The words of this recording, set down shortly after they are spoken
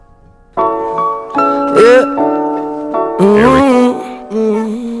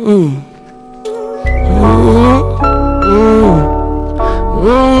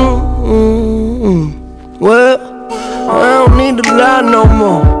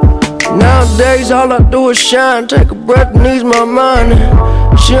Nowadays all I do is shine, take a breath and ease my mind.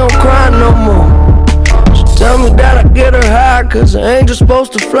 And she don't cry no more. She tell me that I get her high, cause an angel's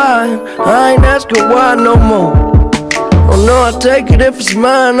supposed to fly. I ain't asking why no more. Oh no, I take it if it's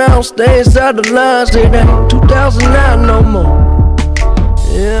mine. I don't stay inside the lines. It ain't 2009 no more.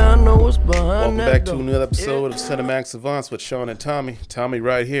 Yeah, I know what's behind. Welcome back to another episode of Cinemax Savants with Shawn and Tommy. Tommy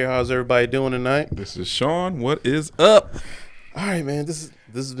right here. How's everybody doing tonight? This is Shawn. What is up? All right, man. This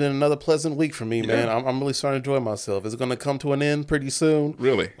has been another pleasant week for me, man. I'm really starting to enjoy myself. It's going to come to an end pretty soon.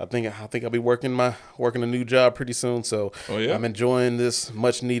 Really? I think I'll be working a new job pretty soon. So I'm enjoying this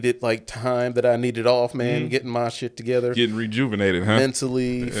much needed time that I needed off, man. Getting my shit together, getting rejuvenated, huh?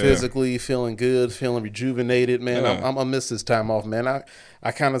 Mentally, physically, feeling good, feeling rejuvenated, man. I'm gonna miss this time off, man.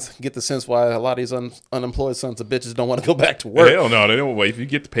 I kind of get the sense why a lot of these unemployed sons of bitches don't want to go back to work. Hell no, they don't. Wait, if you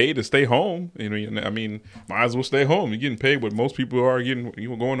get paid to stay home, I mean, might as well stay home. You're getting paid what most people are getting.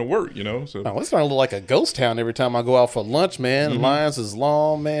 You going to work, So it's starting to look like a ghost town every time I go out for lunch, man. Lines is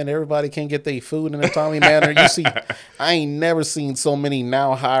long, man. Everybody can't get their food in a timely manner. You see, I ain't never seen so many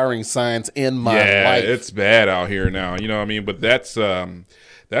now hiring signs in my life. Yeah, it's bad out here now. But that's a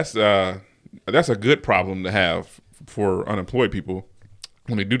good problem to have for unemployed people.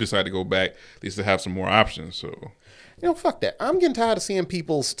 When they do decide to go back, at least to have some more options. So, fuck that. I'm getting tired of seeing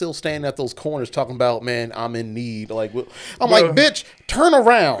people still standing at those corners talking about, man, I'm in need. Like, bitch, turn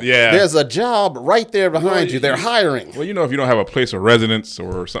around. Yeah. There's a job right there behind you. They're hiring. Well, if you don't have a place of residence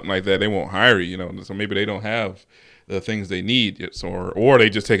or something like that, they won't hire you, So maybe they don't have the things they need, or they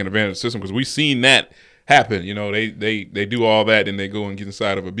just taking advantage of the system, because we've seen that happen. They do all that and they go and get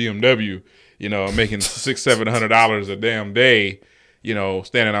inside of a BMW, making $600-700 a damn day.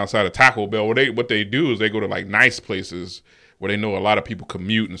 Standing outside of Taco Bell. What they do is they go to nice places where they know a lot of people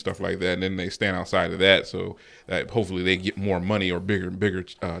commute and stuff like that, and then they stand outside of that, so that hopefully they get more money or bigger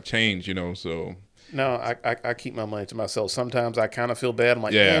change. So. No, I keep my money to myself. Sometimes I kind of feel bad. I'm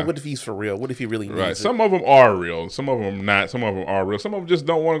like, man, what if he's for real? What if he really needs it? Some of them are real. Some of them not. Some of them are real. Some of them just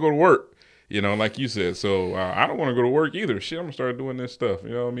don't want to go to work. Like you said. So I don't want to go to work either. Shit, I'm gonna start doing this stuff. You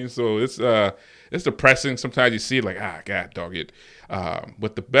know what I mean? So it's depressing. Sometimes you see it God dog it.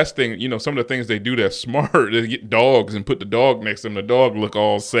 But the best thing, some of the things they do that's smart, they get dogs and put the dog next to them. The dog look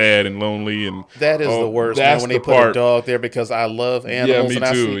all sad and lonely, and that is the worst, man, when they put a dog there, because I love animals.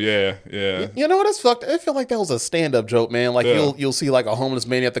 Yeah, me too. Yeah. You know what? That's fucked. I feel like that was a stand-up joke, man. You'll see a homeless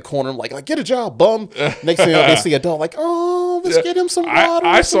man at the corner, like get a job, bum. Next thing they see a dog, let's get him some water.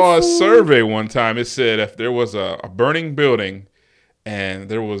 I saw a survey one time. It said if there was a burning building and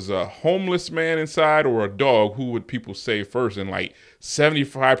there was a homeless man inside or a dog, who would people save first? And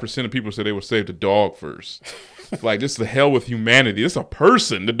 75% of people said they would save the dog first. This is the hell with humanity. It's a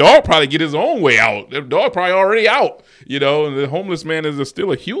person. The dog probably get his own way out. The dog probably already out, and the homeless man is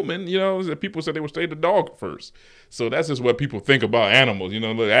still a human, people said they would save the dog first. So that's just what people think about animals,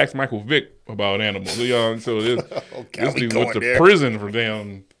 Look, ask Michael Vick about animals, So this dude went to prison for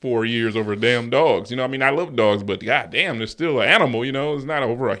damn 4 years over damn dogs. I love dogs, but goddamn, they're still an animal, It's not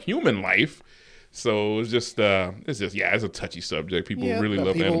over a human life. So it's just it's a touchy subject. People really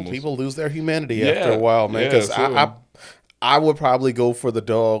love animals. People lose their humanity after a while, man. Because I would probably go for the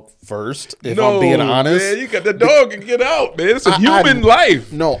dog first, if I'm being honest. Man, you got the dog and get out, man. It's a human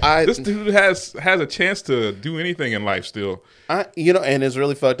life. This dude has a chance to do anything in life still. And it's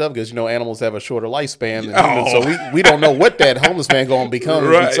really fucked up because animals have a shorter lifespan than humans, so we don't know what that homeless man gonna become.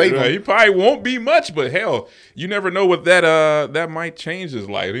 Right. He probably won't be much, but hell, you never know what that might change his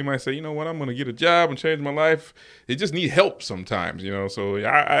life. He might say, you know what, I'm gonna get a job and change my life. He just need help sometimes, So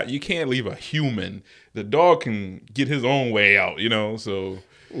you can't leave a human. The dog can get his own way out, So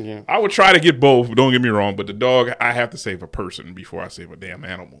I would try to get both. Don't get me wrong, but the dog, I have to save a person before I save a damn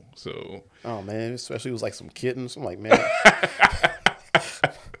animal. So. Oh man, especially it was some kittens. I'm like, man,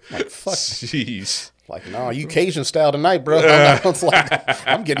 fuck. Jeez. No, you Cajun style tonight, bro.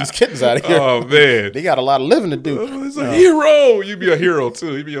 I'm getting these kittens out of here. Oh man, they got a lot of living to do. It's a hero. You'd be a hero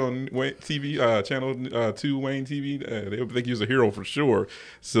too. You'd be on Wayne TV, channel 2 Wayne TV. They would think you're a hero for sure.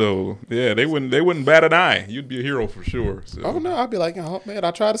 So yeah, they wouldn't bat an eye. You'd be a hero for sure. So. Oh no, I'd be like, oh man,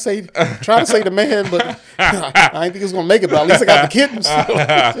 I try to say the man, but I didn't think he was gonna make it. But at least I got the kittens.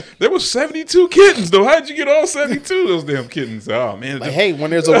 There was 72 kittens though. How'd you get all 72 of those damn kittens? Oh man. Hey, when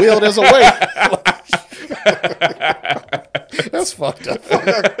there's a will, there's a way. That's fucked up.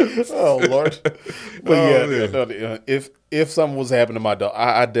 Oh Lord. But if something was happening to my dog,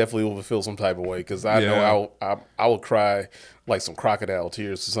 I definitely would feel some type of way, because I know I would cry some crocodile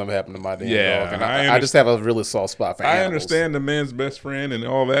tears if something happened to my damn dog. And I just have a really soft spot for animals. I understand the man's best friend and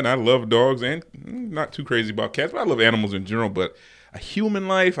all that, and I love dogs, and not too crazy about cats, but I love animals in general. But a human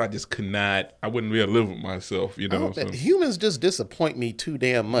life, I just could not. I wouldn't be able to live with myself, you know. So. Humans just disappoint me too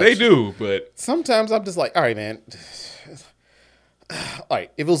damn much. They do, but sometimes I'm just like, all right, man. All right,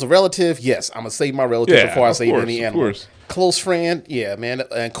 if it was a relative, yes, I'm gonna save my relative before I save any animal. Close friend, yeah, man.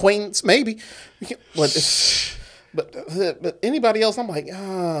 Acquaintance, maybe. But anybody else, I'm like,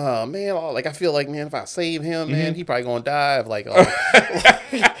 oh man, like I feel like, man, if I save him, man, he probably gonna die of like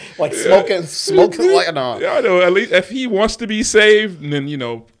smoking like no. Yeah, I know. At least if he wants to be saved, then you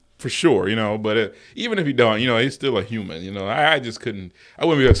know. For sure, you know, but even if he don't, you know, he's still a human, you know. I just couldn't, I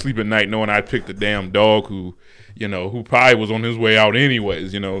wouldn't be able to sleep at night knowing I picked a damn dog who, you know, who probably was on his way out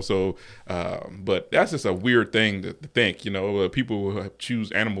anyways, you know. So, but that's just a weird thing to think, you know. People will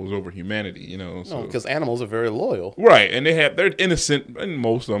choose animals over humanity, you know. So. No, because animals are very loyal. Right, and they're innocent, and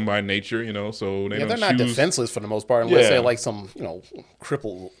most of them by nature, you know, so they're not defenseless for the most part, unless they're like some, you know,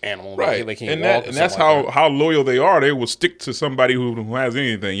 crippled animal. Right, they can't walk and that's how loyal they are. They will stick to somebody who has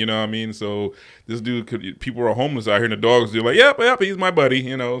anything, you know what I mean? So this dude people are homeless out here, and the dogs, they're like, yep, he's my buddy,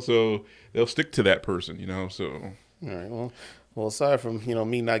 you know, so they'll stick to that person, you know, so. All right, well, aside from, you know,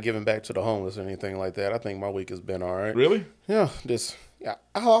 me not giving back to the homeless or anything like that, I think my week has been all right. Really? Yeah,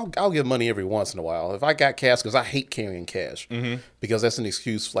 I'll give money every once in a while. If I got cash, because I hate carrying cash, because that's an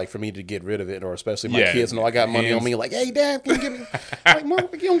excuse like for me to get rid of it, or especially my kids know I got money on me. Like, hey, Dad, can you give me? Like, Mom,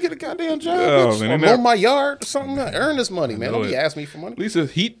 you don't get a goddamn job, or mow my yard or something. Earn this money, man. Don't be asking me for money. At least the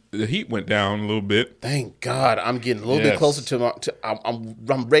heat went down a little bit. Thank God, I'm getting a little bit closer to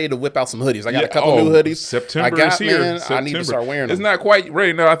I'm ready to whip out some hoodies. I got a couple new hoodies. September is here. Man, I need to start wearing them. It's not quite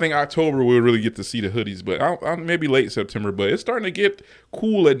ready now. I think October we'll really get to see the hoodies, but I'll maybe late September. But it's starting to get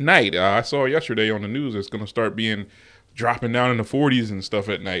cool at night. I saw yesterday on the news it's going to start dropping down in the 40s and stuff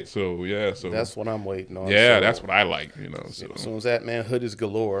at night. So that's what I'm waiting on. Yeah, so, that's what I like. You know, so as soon as that, man, hoodies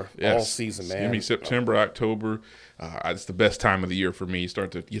galore all season, man. Give me September, October. It's the best time of the year for me.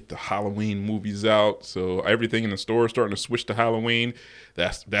 Start to get the Halloween movies out, so everything in the store is starting to switch to Halloween.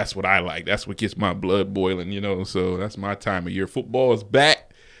 That's what I like. That's what gets my blood boiling. You know, so that's my time of year. Football is back.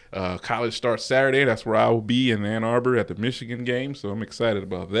 College starts Saturday. That's where I will be in Ann Arbor at the Michigan game, so I'm excited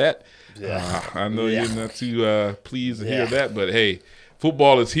about that. Yeah. I know you're not too pleased to hear that, but hey,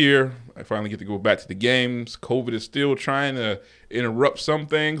 football is here. I finally get to go back to the games. COVID is still trying to interrupt some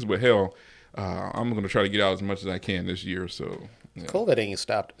things, but hell, I'm going to try to get out as much as I can this year. So yeah. COVID ain't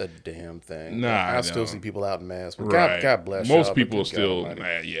stopped a damn thing. Nah, I still see people out in masks. But right. God bless Most y'all, people still,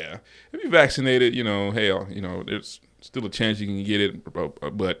 yeah. If you're vaccinated, you know, hell, you know, there's still a chance you can get it,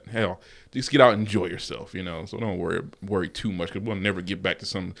 but hell, just get out and enjoy yourself, you know. So don't worry too much, because we'll never get back to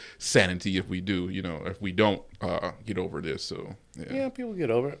some sanity if we do, you know, if we don't get over this. So yeah, people get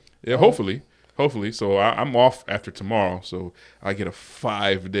over it. Yeah, hopefully. So I'm off after tomorrow, so I get a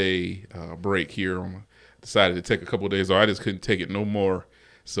 5-day break here. I decided to take a couple of days off. I just couldn't take it no more.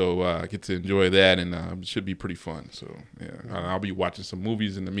 So I get to enjoy that, and it should be pretty fun. So yeah, I'll be watching some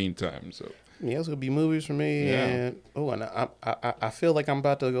movies in the meantime. So yeah, it's gonna be movies for me. Yeah. And I feel like I'm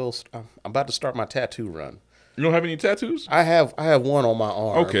about to start my tattoo run. You don't have any tattoos? I have one on my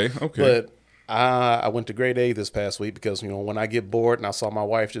arm. Okay. But I went to grade A this past week because, you know, when I get bored and I saw my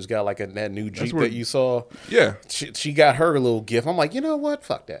wife just got like that new Jeep that you saw. Yeah. She got her little gift. I'm like, you know what?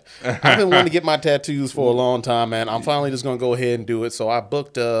 Fuck that. I've been wanting to get my tattoos for a long time, man. I'm finally just going to go ahead and do it. So I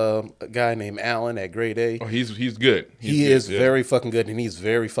booked a guy named Alan at grade A. Oh, he's good. He is very fucking good, and he's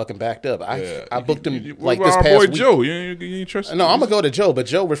very fucking backed up. I booked him like this past boy week. Joe, you trust him? No, I'm going to go to Joe, but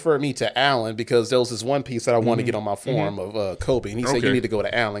Joe referred me to Alan because there was this one piece that I wanted to get on my form of Kobe, and he said you need to go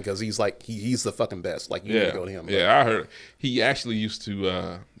to Alan because he's like, he's the fucking best. Like, you need to go to him. Yeah, I heard he actually used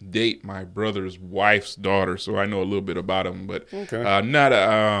to date my brother's wife's daughter, so I know a little bit about him. But not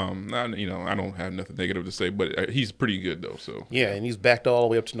you know, I don't have nothing negative to say. But he's pretty good though. So yeah, and he's backed all the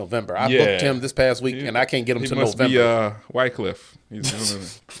way up to November. I booked him this past week, and I can't get him to November. He must be Wycliffe.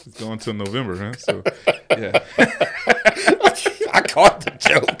 He's going to November, huh? So yeah. I caught the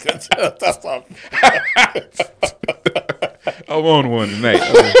joke. That's all. I'm on one tonight.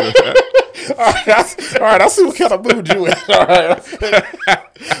 All right, I'll see what kind of mood you in. All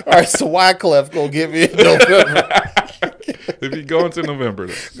right, so Wyclef gonna get me in November. If you're going to November,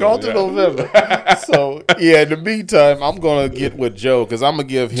 November. So yeah, in the meantime, I'm gonna get with Joe because I'm gonna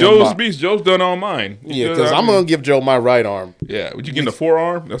give him Joe's done all mine. Yeah, because I'm gonna give Joe my right arm. Yeah, would you get the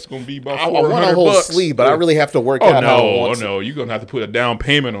forearm? That's gonna be about $400. I want a whole sleeve, but I really have to work out. No, you're gonna have to put a down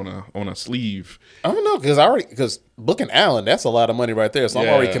payment on a sleeve. I don't know because booking Allen, that's a lot of money right there. So I'm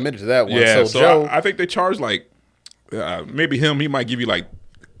already committed to that one. Yeah, so Joe, I think they charge like maybe he might give you like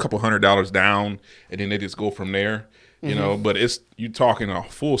a couple $100 down, and then they just go from there. You know, but you talking a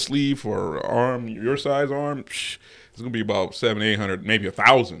full sleeve for arm, your size arm. It's gonna be about 700-800, maybe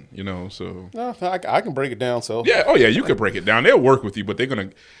 1,000. So no, I can break it down. So yeah, oh yeah, you can break it down. They'll work with you, but they're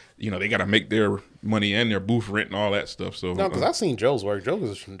gonna, they got to make their money and their booth rent and all that stuff. So no, because I've seen Joe's work.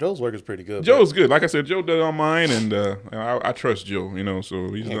 Joe's work is pretty good. Joe's good. Like I said, Joe did on mine, and I trust Joe.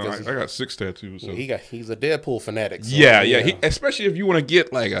 So he's I got 6 tattoos. So he's a Deadpool fanatic. So yeah. Especially if you want to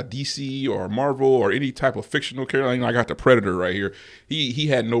get like a DC or a Marvel or any type of fictional character. I got the Predator right here. He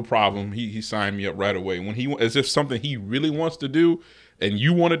had no problem. He signed me up right away when as if something he really wants to do. And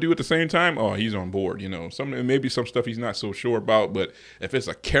you want to do at the same time, he's on board. Maybe some stuff he's not so sure about, but if it's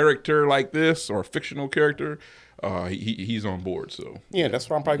a character like this or a fictional character, he's on board. So yeah, that's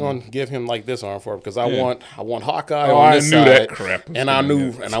what I'm probably going to give him like this arm for, because I want Hawkeye on on this side. That crap, and I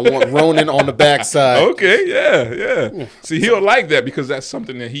want Ronin on the back side. Okay, yeah. See, he'll like that because that's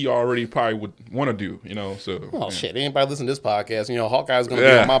something that he already probably would want to do. So shit, anybody listen to this podcast? Hawkeye's going to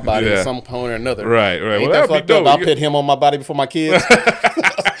be on my body at some point or another. Right. Ain't that fucked up? I'll put him on my body before my kids.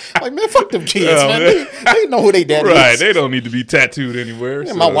 Like, man, fuck them kids, man. They know who they daddy is. Right, they don't need to be tattooed anywhere.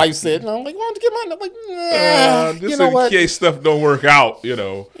 Yeah, my wife said, I'm like, why don't you get mine? I'm like, nah, you know what? In case stuff don't work out, You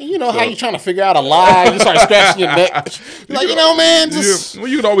know how you trying to figure out a lie? You start scratching your neck. You're like, man, just... Well,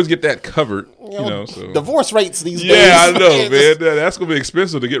 you can always get that covered, so. Divorce rates these days. Yeah, I know, man. That's going to be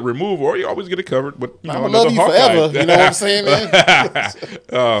expensive to get removed, or you always get it covered. But, I'm going to love you forever. You know what I'm saying, man?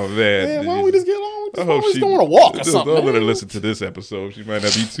 Oh, man. Man, why don't we just get along? Just always going to walk or something. Don't let her listen to this episode. She might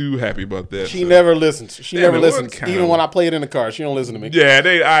not be too happy about that. She never listens. She never listens. Even when I play it in the car, she don't listen to me. Yeah,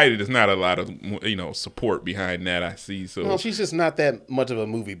 there's not a lot of support behind that. I see. So no, she's just not that much of a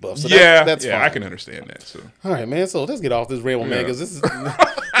movie buff. So that's fine. I can understand that. So all right, man. So let's get off this ramble, man, because this is.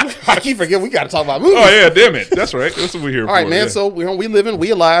 I keep forgetting we got to talk about movies. Oh yeah, damn it. That's right. That's what we're here for. All right, man. Yeah. So we living,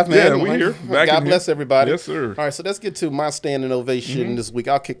 we alive, man. Yeah, we here. God bless everybody. Yes, sir. All right, so let's get to my standing ovation this week.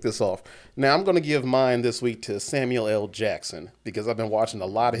 I'll kick this off. Now I'm going to give mine this week to Samuel L. Jackson, because I've been watching a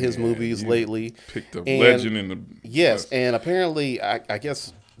lot of his movies lately. Picked a legend in the yes, and apparently I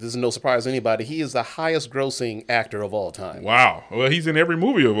guess. This is no surprise to anybody. He is the highest grossing actor of all time. Wow. Well, he's in every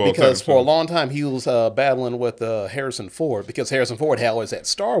movie of all time. Because for a long time, he was battling with Harrison Ford, because Harrison Ford had always had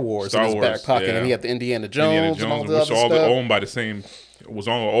Star Wars in his back pocket, and he had the Indiana Jones and all the other stuff. Owned by the same, was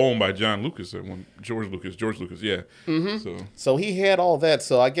all owned by John Lucas, George Lucas, yeah. Mm-hmm. So he had all that.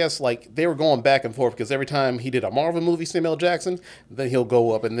 So I guess like they were going back and forth, because every time he did a Marvel movie, Samuel L. Jackson, then he'll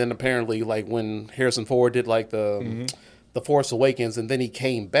go up. And then apparently like when Harrison Ford did like The Force Awakens, and then he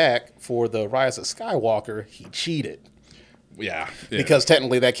came back for the Rise of Skywalker, he cheated. Yeah. Because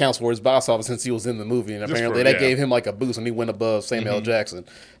technically that counts for his box office since he was in the movie, and apparently that gave him like a boost, and he went above Samuel L. Jackson.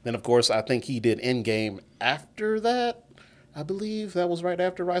 Then, of course, I think he did Endgame after that. I believe that was right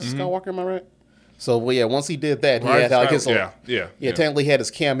after Rise of Skywalker, am I right? So, well, yeah, once he did that, he had like his technically had his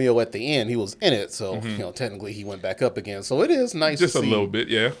cameo at the end. He was in it, so technically he went back up again. So it is nice, just to see. A little bit,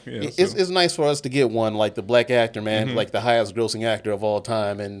 yeah. It's nice for us to get one like the black actor, man, like the highest grossing actor of all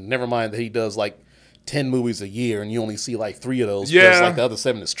time, and never mind that he does like 10 movies a year, and you only see like 3 of those. Because like the other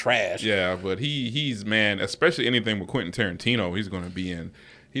 7 is trash. Yeah, but he's man, especially anything with Quentin Tarantino, he's going to be in.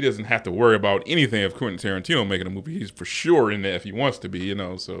 He doesn't have to worry about anything of Quentin Tarantino making a movie. He's for sure in there if he wants to be,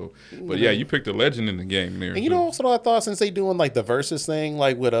 So, but yeah, you picked a legend in the game there. And also I thought, since they doing like the versus thing,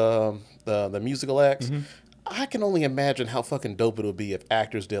 like with the musical acts, I can only imagine how fucking dope it would be if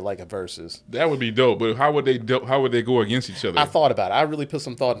actors did like a versus. That would be dope, but how would they go against each other? I thought about it. I really put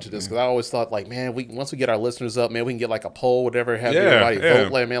some thought into this, because I always thought like, man, once we get our listeners up, man, we can get like a poll, whatever, have everybody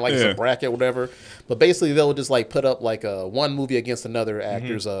vote, like, man, like it's a bracket, whatever. But basically, they'll just like put up like one movie against another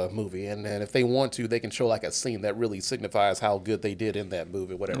actor's movie, and if they want to, they can show like a scene that really signifies how good they did in that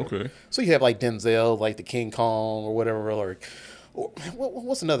movie, whatever. Okay. So you have like Denzel, like the King Kong or whatever, or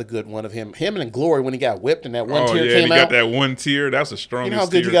what's another good one of him? Him and Glory, when he got whipped and that one tear came out. He got that one tear. That's a strong. You know how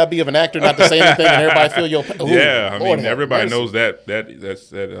good you got to be of an actor not to say anything and everybody feel your. I mean, everybody knows that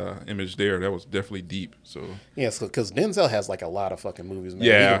image there. That was definitely deep. So yes, because Denzel has like a lot of fucking movies, man.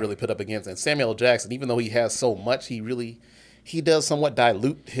 Yeah, he can really put up against. And Samuel L. Jackson, even though he has so much, he does somewhat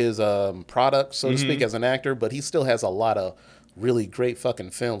dilute his product, so to speak, as an actor, but he still has a lot of really great fucking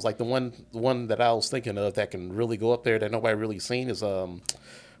films. Like the one that I was thinking of that can really go up there that nobody really seen is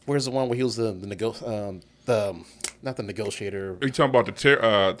where's the one where he was not the negotiator. Are you talking about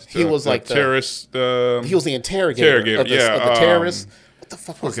he was like the terrorist? He was the interrogator of the terrorists. What the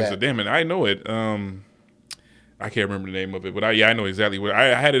fuck was that? Damn it, I know it. I can't remember the name of it, but I know exactly what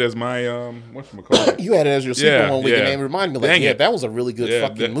I had it as my whatchamacallit. You had it as your sequel one week, and it reminded me like, that was a really good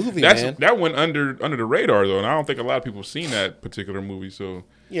fucking movie, man. That went under the radar though, and I don't think a lot of people have seen that particular movie. So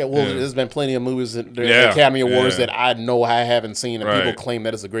there's been plenty of movies at the Academy Awards that I know I haven't seen, and people claim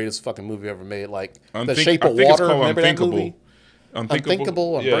that it's the greatest fucking movie ever made. Like The Shape of Water, remember that movie?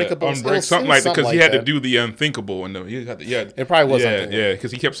 Unthinkable, Unbreakable, something like that, because he had to do the unthinkable, and it probably was,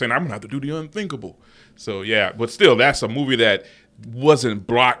 because he kept saying, "I'm gonna have to do the unthinkable." So but still, that's a movie that wasn't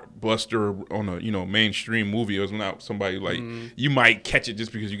blockbuster on a mainstream movie. It was not somebody like you might catch it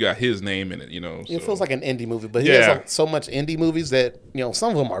just because you got his name in it. It feels like an indie movie, but he has so much indie movies that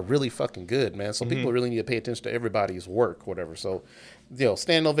some of them are really fucking good, man. So people really need to pay attention to everybody's work, whatever. So.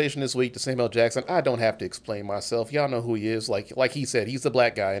 Standing ovation this week to Samuel Jackson. I don't have to explain myself. Y'all know who he is. Like he said, he's the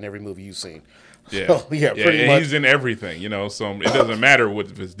black guy in every movie you've seen. Pretty much. He's in everything, so it doesn't matter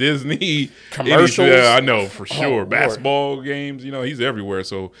if it's Disney, commercials. I know for sure. Basketball games, he's everywhere.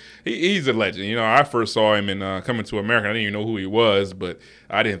 So he's a legend. I first saw him in Coming to America. I didn't even know who he was, but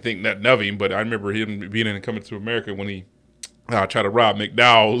I didn't think nothing of him. But I remember him being in Coming to America when he tried to rob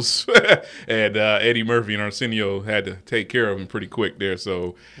McDowell's, and Eddie Murphy and Arsenio had to take care of him pretty quick there.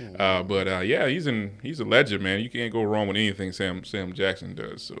 So, he's a legend, man. You can't go wrong with anything Sam Jackson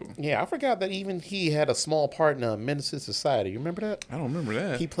does. So I forgot that even he had a small part in Menace to Society. You remember that? I don't remember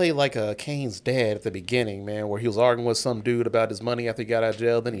that. He played like Kane's dad at the beginning, man, where he was arguing with some dude about his money after he got out of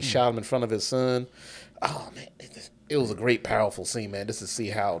jail. Then he shot him in front of his son. Oh man. It was a great, powerful scene, man. Just to see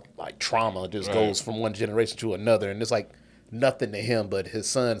how like trauma just goes from one generation to another, and it's like nothing to him, but his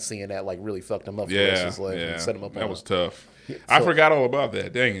son seeing that like really fucked him up for the rest of his life and set him up. That was tough. I forgot all about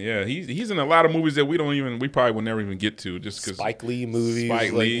that. Dang, he's in a lot of movies that we probably will never even get to, just because Spike Lee movies.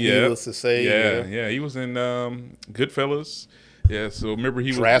 Needless to say, he was in Goodfellas. Yeah, so remember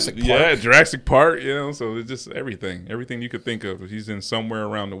he Jurassic was Park. Jurassic Park. So it's just everything you could think of. He's in somewhere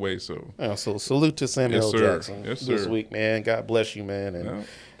around the way. So so salute to Samuel Jackson this week, man. God bless you, man, and.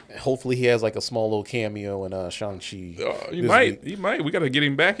 Hopefully he has like a small little cameo in Shang-Chi. He might. We got to get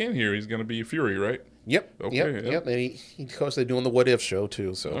him back in here. He's going to be Fury, right? Yep. And he, of course, they're doing the What If show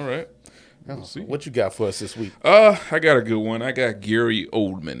too. So all right. We'll see. What you got for us this week? I got a good one. I got Gary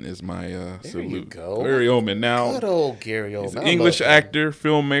Oldman as my salute. There you go. Gary Oldman. Now, good old Gary Oldman. He's an English actor,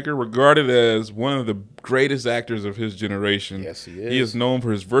 filmmaker, regarded as one of the greatest actors of his generation. Yes, he is. He is known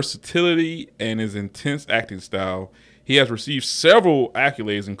for his versatility and his intense acting style. He has received several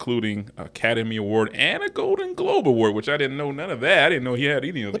accolades, including Academy Award and a Golden Globe Award, which I didn't know none of that. I didn't know he had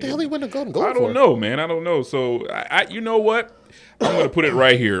any of them. What the hell he win a Golden Globe for? I don't know, man. I don't know. So, you know what? I'm going to put it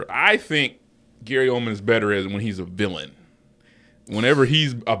right here. I think Gary Oldman is better when he's a villain. Whenever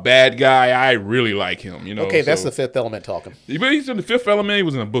he's a bad guy, I really like him. Okay, that's the Fifth Element talking. But he's in the Fifth Element. He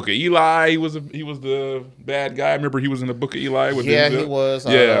was in the Book of Eli. He was the bad guy. I remember he was in the Book of Eli. He was.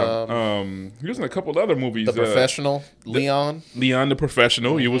 Yeah, he was in a couple of other movies. The Professional, Leon the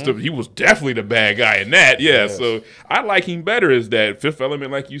Professional. Mm-hmm. He was definitely the bad guy in that. Yeah, yes. So I like him better as that Fifth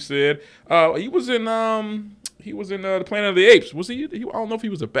Element, like you said. He was in the Planet of the Apes. Was he? I don't know if he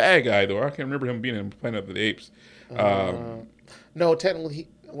was a bad guy though. I can't remember him being in Planet of the Apes. No, technically,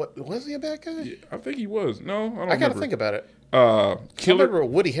 was he a bad guy? Yeah, I think he was. No, I don't remember. I got to think about it. I remember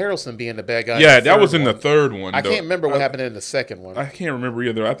Woody Harrelson being the bad guy. Yeah, that was in the third one. I can't remember what happened in the second one. I can't remember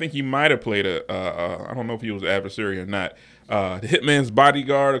either. I think he might have played I don't know if he was an adversary or not. The Hitman's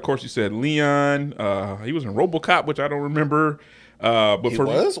Bodyguard, of course, you said Leon. He was in RoboCop, which I don't remember. But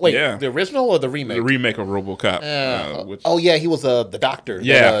the original or the remake? The remake of RoboCop. He was the doctor.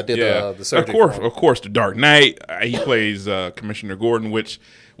 That did the surgery. Of course, The Dark Knight. He plays Commissioner Gordon, which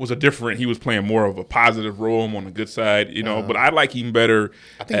was he was playing more of a positive role on the good side, But I like him better.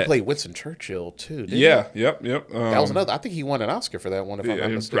 I think he played Winston Churchill too. Didn't he? Yep. That was another. I think he won an Oscar for that one. If I'm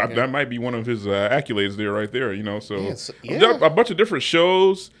not mistaken, that might be one of his accolades there, right there. A bunch of different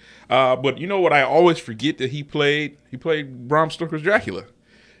shows. But you know what I always forget that he played? He played Bram Stoker's Dracula.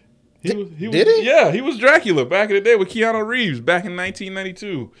 Did he? Yeah, he was Dracula back in the day with Keanu Reeves back in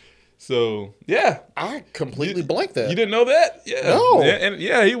 1992. So, yeah. I completely blanked that. You didn't know that? Yeah. No. And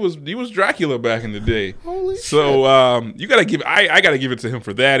he was Dracula back in the day. Holy shit. So, you got to give I got to give it to him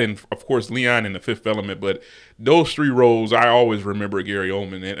for that, and of course Leon in The Fifth Element, but those three roles I always remember Gary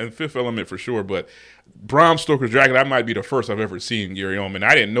Oldman and Fifth Element for sure, but Bram Stoker's Dracula, that might be the first I've ever seen Gary Oldman.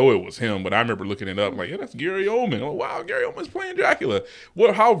 I didn't know it was him, but I remember looking it up like, yeah, that's Gary Oldman. Oh, wow, Gary Oldman's playing Dracula.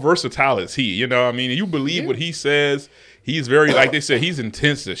 How versatile is he? You believe what he says. He's very, like they said, he's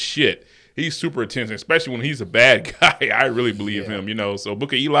intense as shit. he's super intense, especially when he's a bad guy. I really believe him, you know. So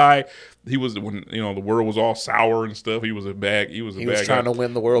Book of Eli, he was when the world was all sour and stuff. He was a bad. He was trying to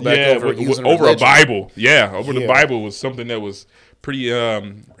win the world back over a Bible. Yeah, over the Bible was something that was pretty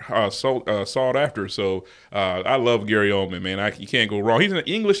sought after. So I love Gary Oldman, man. You can't go wrong. He's an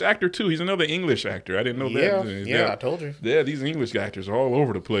English actor too. He's another English actor. I didn't know that. Yeah, I told you. Yeah, these English actors are all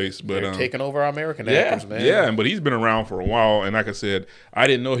over the place. But they're taking over our American actors, man. Yeah, but he's been around for a while. And like I said, I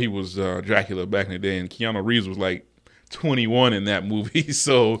didn't know he was Dracula back in the day. And Keanu Reeves was like 21 in that movie,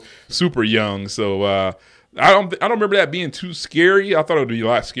 so super young. So I don't remember that being too scary. I thought it would be a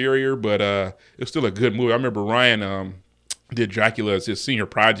lot scarier, but it was still a good movie. I remember Ryan did Dracula as his senior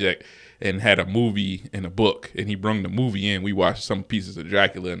project and had a movie and a book, and he brung the movie in. We watched some pieces of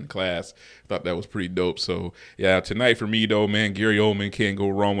Dracula in class. Thought that was pretty dope. So yeah, tonight for me though, man, Gary Oldman, can't go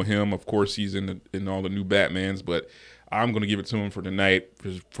wrong with him. Of course, he's in all the new Batmans, but I'm gonna give it to him for tonight.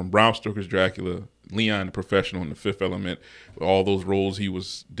 From Bram Stoker's Dracula, Leon the Professional, in The Fifth Element, all those roles, he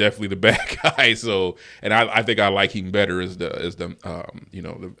was definitely the bad guy. So, and I think I like him better as the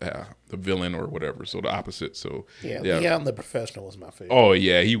villain or whatever. So the opposite. So Leon the Professional was my favorite. Oh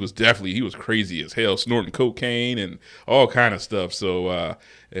yeah, he was crazy as hell, snorting cocaine and all kind of stuff. So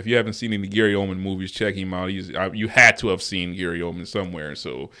if you haven't seen any Gary Oldman movies, check him out. You had to have seen Gary Oldman somewhere.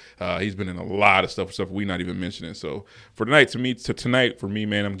 So he's been in a lot of stuff we're not even mentioning. So for tonight for me,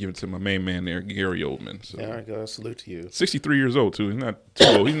 man, I'm giving it to my main man there, Gary Oldman. So, all right, go. Salute to you. 63 years old too. He's not too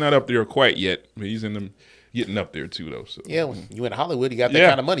old. He's not up there quite yet, but he's getting up there too though. So yeah, when you in Hollywood, you got that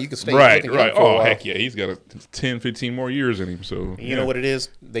kind of money, you can stay right. For a while. Heck yeah, he's got 10, 15 more years in him. So you know what it is?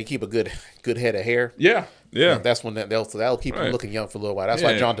 They keep a good head of hair. Yeah. And that's when that'll keep him looking young for a little while. That's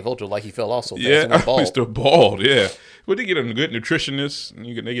why John Travolta, like, he fell off so fast. Yeah, bald. He's still bald. Yeah, but they get a good nutritionist,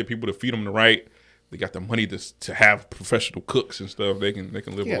 and they get people to feed them the right. They got the money to have professional cooks and stuff. They can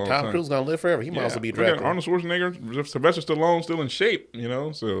live a long time. Tom Cruise gonna live forever. He might as well be Dracula. Arnold Schwarzenegger, Sylvester Stallone, still in shape.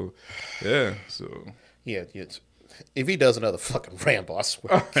 So if he does another fucking Rambo, I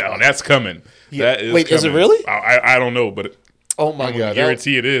swear. Oh, that's coming. Yeah. That is Wait, coming. is it really? I don't know, but oh my God, I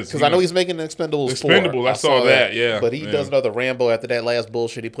guarantee it is. Because I know he's making an Expendables 4. I saw that. Yeah, but he does another Rambo after that last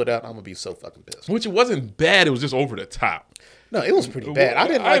bullshit he put out. I'm gonna be so fucking pissed. Which it wasn't bad. It was just over the top. No, it was pretty bad. I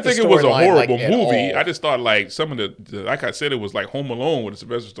didn't think it was a horrible movie. I just thought like some of the like I said, it was like Home Alone with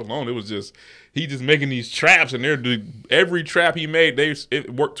Sylvester Stallone. It was just he just making these traps, and every trap he made,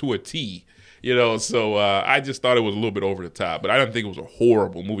 it worked to a T. So I just thought it was a little bit over the top, but I didn't think it was a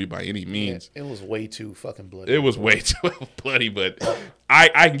horrible movie by any means. Yeah, it was way too fucking bloody. It was way too bloody, but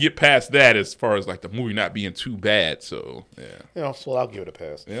I can get past that as far as like the movie not being too bad. So yeah, so I'll give it a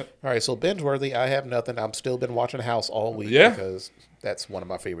pass. Yeah. All right, so binge worthy. I have nothing. I'm still been watching House all week because that's one of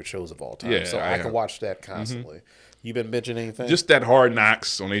my favorite shows of all time. Yeah, so I can watch that constantly. Mm-hmm. You been binging anything? Just that Hard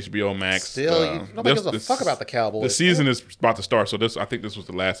Knocks on HBO Max. Still, nobody gives a fuck about the Cowboys. The season is about to start, so I think this was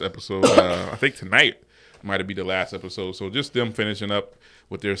the last episode. I think tonight might be the last episode. So just them finishing up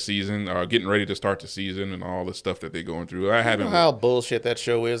with their season, getting ready to start the season, and all the stuff that they're going through. I haven't. You know how bullshit that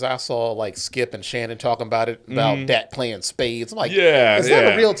show is. I saw like Skip and Shannon talking about it about Dak playing spades. I'm like, is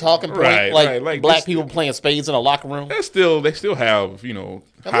that a real talking point? Right, like black people playing spades in a locker room. They still have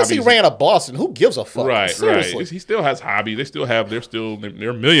Unless he ran a Boston, who gives a fuck? Right, seriously. Right. He still has hobbies.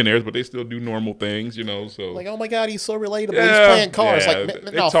 They're millionaires, but they still do normal things, So like, oh my God, he's so relatable. He's playing cards.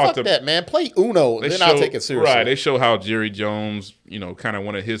 Like, no, fuck that, man. Play Uno, then I'll take it seriously. Right. They show how Jerry Jones, kind of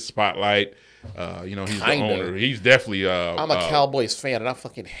wanted his spotlight. He's the owner. He's definitely. I'm a Cowboys fan, and I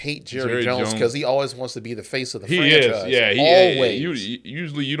fucking hate Jerry Jones because he always wants to be the face of the franchise. He is, always.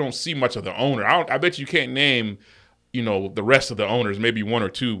 Usually, you don't see much of the owner. I bet you can't name. The rest of the owners, maybe one or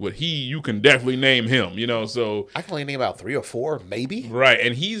two, but you can definitely name him, so. I can only name about 3 or 4, maybe. Right,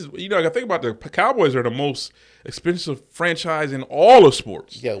 and he's, I think about the Cowboys are the most expensive franchise in all of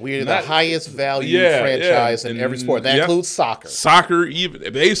sports. Yeah, we're the highest value franchise in every sport. That includes soccer. Soccer,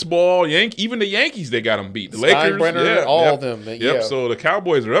 even baseball, even the Yankees, they got them beat. The Lakers, all of them. So the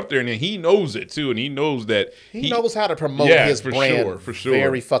Cowboys are up there, and he knows it, too, and he knows that. He knows how to promote his brand for sure.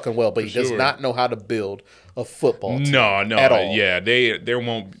 very fucking well, but he does not know how to build a football team. No, at all. Yeah, there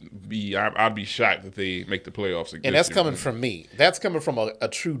won't be. I'd be shocked if they make the playoffs again. And that's coming from me. That's coming from a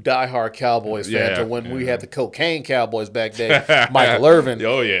true diehard Cowboys fan. To when we had the cocaine Cowboys back then, Michael Irvin.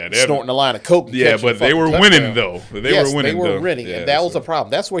 Snorting a line of coke. But they were winning though. They were winning, and that was a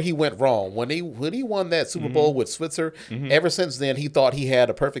problem. That's where he went wrong when he won that Super Bowl with Switzer. Ever since then, he thought he had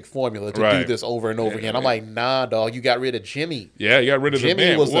a perfect formula to do this over and over again. I'm like, nah, dog. You got rid of Jimmy. Yeah, you got rid of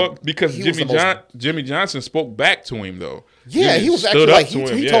Jimmy. Because Jimmy Johnson spoke back to him though. Yeah, he was actually like,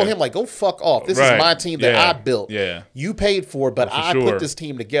 he told him, like, go fuck off. This is my team that I built. Yeah. You paid for it, but I put this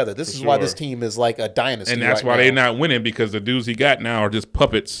team together. This is why this team is like a dynasty. And that's why they're not winning, because the dudes he got now are just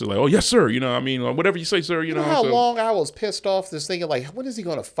puppets. So like, oh, yes, sir. You know, I mean, whatever you say, sir. You know how long I was pissed off this thinking, like, when is he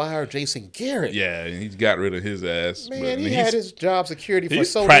going to fire Jason Garrett? Yeah, and he's got rid of his ass. Man, he had his job security for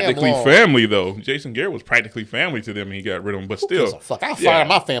so damn long. He's practically family, though. Jason Garrett was practically family to them, and he got rid of him. But still. Fuck, I'll fire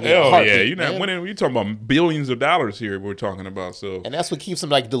my family. Hell yeah. You're not winning. You're talking about billions of dollars here we're talking about. So. And that's what keeps him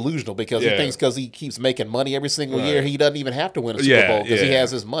like delusional, because he thinks because he keeps making money every single year, he doesn't even have to win a Super Bowl because he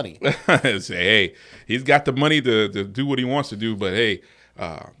has his money. Say, hey, he's got the money to do what he wants to do, but hey,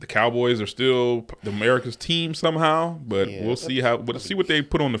 the Cowboys are still the America's team somehow, but we'll see what they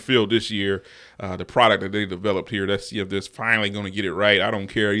put on the field this year. The product that they developed here. Let's see if they're finally going to get it right. I don't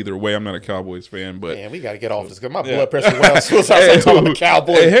care either way. I'm not a Cowboys fan, but man, we got to get off this because my blood pressure went up. So I started talking about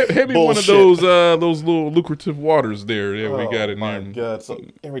Cowboys. Hit me one of those little lucrative waters there. Yeah, we got it. My God! So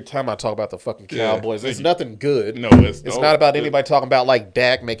every time I talk about the fucking Cowboys, it's nothing good. No, it's not about anybody talking about like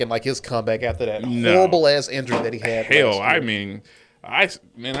Dak making like his comeback after that horrible ass injury that he had. Hell, I mean. I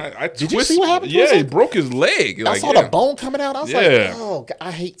did you see what happened? Yeah, he broke his leg. I saw the bone coming out. I was like, oh, God,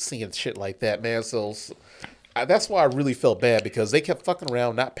 I hate seeing shit like that, man. So that's why I really felt bad, because they kept fucking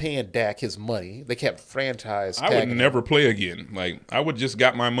around, not paying Dak his money. They kept franchise. I would never play again. Like, I would just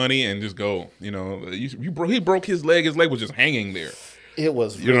got my money and just go. You know, he broke his leg. His leg was just hanging there. It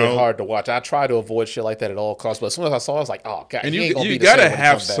was really hard to watch. I try to avoid shit like that at all costs, but as soon as I saw it, I was like, oh, God. And you gotta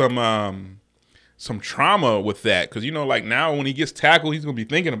have some trauma with that, because like now when he gets tackled, he's gonna be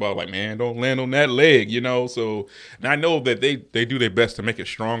thinking about like, man, don't land on that leg, so. And I know that they do their best to make it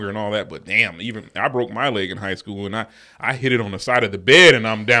stronger and all that, but damn, even I broke my leg in high school and I hit it on the side of the bed and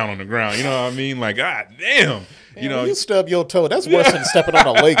I'm down on the ground, you know what I mean? Like, god damn. Man, you stub your toe. That's worse than stepping on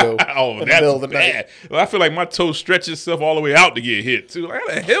a Lego. Oh, that's bad. Well, I feel like my toe stretches itself all the way out to get hit too. Like,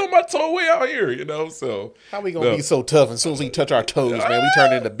 how the hell my toe way out here? So how we gonna be so tough? As soon as we touch our toes, man, we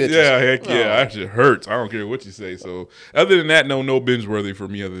turn into bitches. Yeah, heck yeah. That shit hurts. I don't care what you say. So other than that, no binge worthy for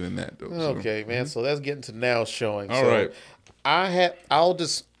me. Other than that, though. Okay, man. So let's get into now showing. All right. I'll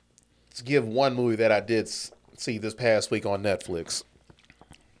just give one movie that I did see this past week on Netflix.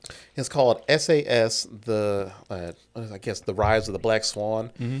 It's called SAS, I guess the Rise of the Black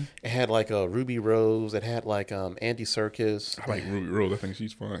Swan. Mm-hmm. It had like a Ruby Rose. It had like Andy Serkis. I like Ruby Rose. I think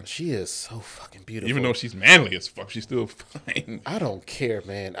she's fine. She is so fucking beautiful. Even though she's manly as fuck, she's still fine. I don't care,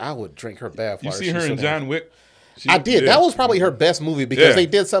 man. I would drink her bath. You see her in John Wick? I did. Yeah. That was probably her best movie, because they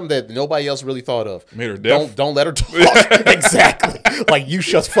did something that nobody else really thought of. Made her deaf. Don't let her talk. Exactly. Like, you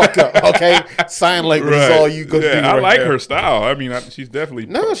shut the fuck up, okay? Sign language is all you gonna do. I like her style. I mean, she's definitely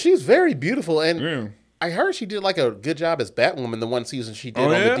she's very beautiful, and I heard she did like a good job as Batwoman the one season she did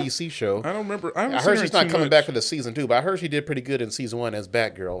on the DC show. I don't remember. I heard she's not coming back for the season 2, but I heard she did pretty good in season 1 as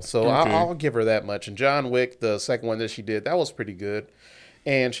Batgirl. So I'll give her that much. And John Wick, the second one that she did, that was pretty good.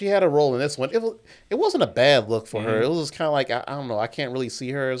 And she had a role in this one. It wasn't a bad look for her. It was kind of like, I don't know, I can't really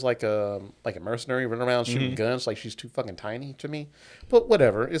see her as like a mercenary running around shooting guns. Like, she's too fucking tiny to me. But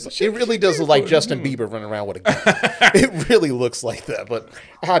whatever. It really does look like Justin Bieber running around with a gun. It really looks like that. But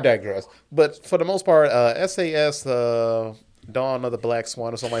I digress. But for the most part, SAS, Dawn of the Black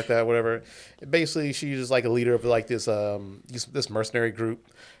Swan or something like that, whatever. Basically, she's just like a leader of like this mercenary group.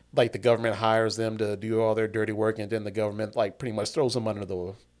 Like, the government hires them to do all their dirty work, and then the government like pretty much throws them under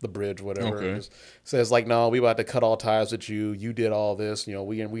the bridge, whatever. Okay. Just says like, no, we about to cut all ties with you. You did all this,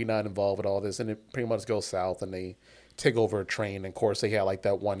 we not involved with all this, and it pretty much goes south, and they take over a train. And of course, they had like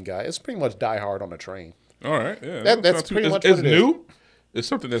that one guy. It's pretty much Die Hard on a train. All right, yeah, that's pretty much what it new. Is. It's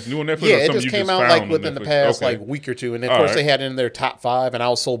something that's new on Netflix. Yeah, it just came out like within the past like week or two, and of course they had it in their top 5, and I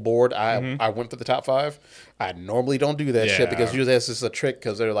was so bored, I went for the top 5. I normally don't do that shit, because usually that's just a trick,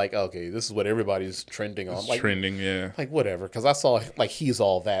 because they're like, okay, this is what everybody's trending on. Like, trending, yeah. Like, whatever, because I saw like He's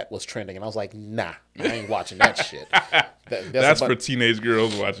All That was trending, and I was like, nah, I ain't watching that shit. That's for teenage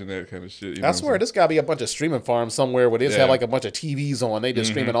girls watching that kind of shit. I swear, this got to be a bunch of streaming farms somewhere where they just have like a bunch of TVs on. They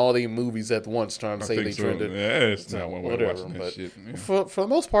just streaming all these movies at once, trying to say they trended. Yeah, it's not one way of watching that shit. Yeah. For the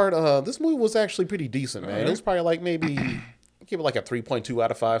most part, this movie was actually pretty decent, man. It was probably like maybe... give it like a 3.2 out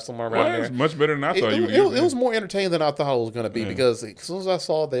of 5, somewhere around there. It's much better than I thought you would. It was more entertaining than I thought it was going to be, because as soon as I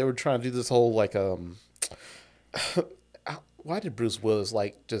saw they were trying to do this whole like why did Bruce Willis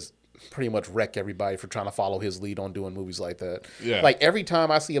like just pretty much wreck everybody for trying to follow his lead on doing movies like that. Yeah. Like every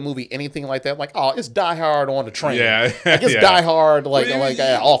time I see a movie, anything like that, I'm like, oh, it's Die Hard on the train. Yeah. Like it's Die Hard like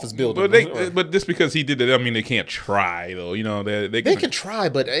an office building. But just because he did it, I mean they can't try though. You know they can try,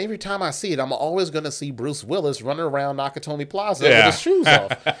 but every time I see it, I'm always gonna see Bruce Willis running around Nakatomi Plaza with his shoes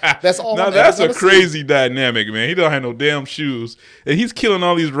off. That's all. Now that's a crazy dynamic, man. He don't have no damn shoes, and he's killing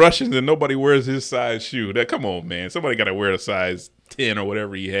all these Russians, and nobody wears his size shoe. Come on, man. Somebody got to wear a size 10 or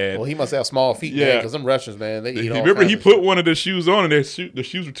whatever he had. Well, he must have small feet, man, because them Russians, man, they eat all remember, he of put one of the shoes on, and the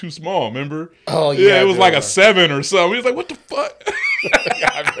shoes were too small, remember? Oh, yeah. It was like a 7 or something. He was like, what the fuck? Yeah,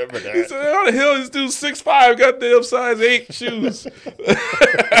 I remember that. He said, how the hell is this dude 6'5", goddamn size 8 shoes?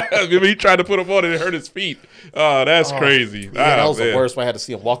 Remember, he tried to put them on and it hurt his feet. Oh, that's crazy. Yeah, that was the worst when I had to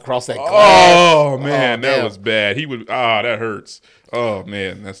see him walk across that glass. Oh, man, that was bad. That hurts. Oh,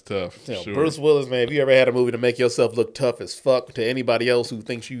 man, that's tough. Sure. Bruce Willis, man, if you ever had a movie to make yourself look tough as fuck to anybody else who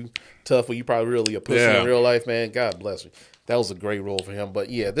thinks you tough or you probably really a pussy in real life, man, God bless you. That was a great role for him. But,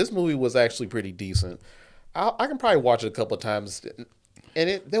 yeah, this movie was actually pretty decent. I can probably watch it a couple of times.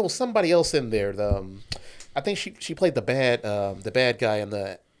 And there was somebody else in there. I think she played the bad guy in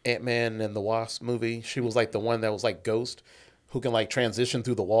the Ant-Man and the Wasp movie. She was like the one that was like Ghost, who can like transition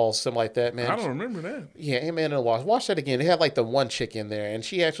through the walls, something like that, man. I don't remember that. Yeah, Ant-Man and the Wasp. Watch that again. It had like the one chick in there, and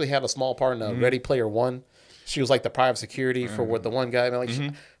she actually had a small part in Ready Player One. She was like the private security for the one guy. Man,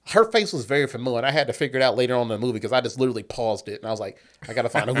 like her face was very familiar, and I had to figure it out later on in the movie because I just literally paused it, and I was like, I got to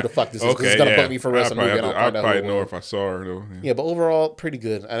find out who the fuck this is. Because it's going to put me for the rest of the movie. I'll probably know if I saw her, though. Yeah, but overall, pretty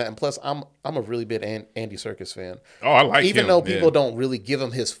good. And plus, I'm a really big Andy Serkis fan. Oh, I like him. Even though people don't really give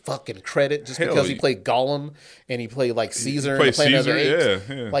him his fucking credit just because he played Gollum and he played like Caesar in the Planet of the Apes.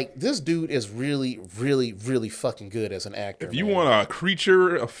 Yeah. Like, this dude is really, really, really fucking good as an actor. If you want a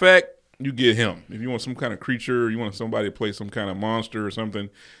creature effect, you get him. If you want some kind of creature, you want somebody to play some kind of monster or something,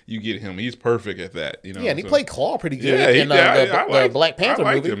 you get him. He's perfect at that. You know. Yeah, and he played Claw pretty good in the Black Panther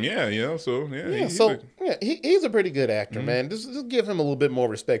movie. Him. Yeah, you know. So he's a pretty good actor, man. Just give him a little bit more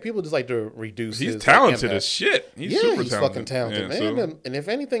respect. People just like to reduce. He's talented as shit. He's super talented. Fucking talented, man. And if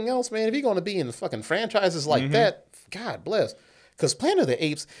anything else, man, if he's going to be in fucking franchises like that, God bless. Because Planet of the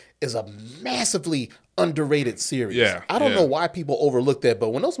Apes is a massively underrated series. Yeah, I don't know why people overlook that, but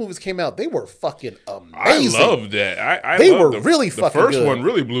when those movies came out, they were fucking amazing. I loved that. They were really fucking good. The first one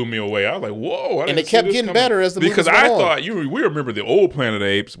really blew me away. I was like, whoa. And it kept getting better as the movies went on. Because I thought, we remember the old Planet of the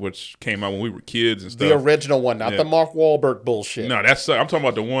Apes, which came out when we were kids and stuff. The original one, not the Mark Wahlberg bullshit. No, I'm talking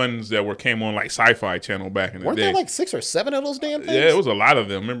about the ones that came on like Sci-Fi Channel back in the day. Weren't there like 6 or 7 of those damn things? Yeah, it was a lot of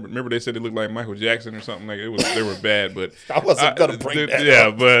them. Remember they said they looked like Michael Jackson or something like it. They were bad, but I wasn't gonna bring that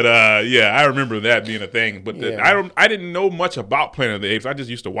up. But I remember that being a thing. But I didn't know much about Planet of the Apes. I just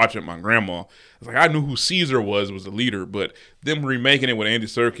used to watch it with my grandma. It's like I knew who Caesar was the leader, but them remaking it with Andy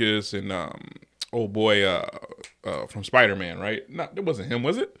Serkis and from Spider-Man, right? It wasn't him,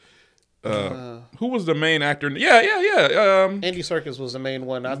 was it? Who was the main actor? Yeah. Andy Serkis was the main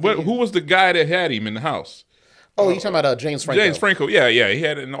one. Who was the guy that had him in the house? Oh, you're talking about James Franco. James Franco, yeah. He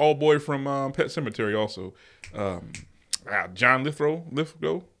had an old boy from Pet Sematary also. John Lithgow.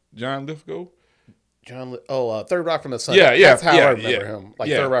 Third Rock from the Sun. Yeah. That's how I remember him. Like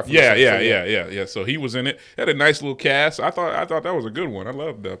Third Rock from the Sun. Yeah. So he was in it. Had a nice little cast. I thought that was a good one. I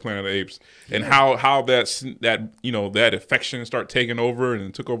loved Planet of the Apes and how that affection started taking over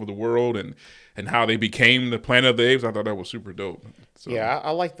and took over the world and how they became the Planet of the Apes. I thought that was super dope. So. Yeah,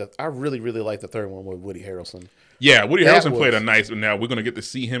 I really, really like the third one with Woody Harrelson. Yeah, Woody Harrelson played a nice. Now we're gonna get to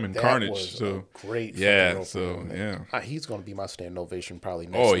see him in Carnage. So great. Yeah. He's gonna be my standing ovation probably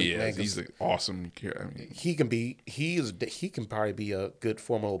next week. Oh yeah, man, he's an awesome. He can probably be a good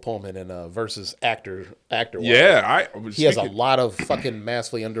formidable opponent in a versus actor. Yeah, he has a lot of fucking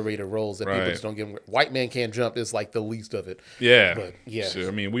massively underrated roles that people just don't give him. White Man Can't Jump is like the least of it. Yeah, but yeah. So,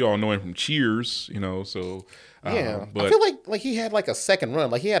 I mean, we all know him from Cheers, So. Yeah, but I feel like he had like a second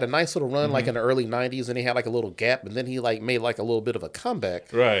run. Like he had a nice little run like in the early 90s and he had like a little gap and then he like made like a little bit of a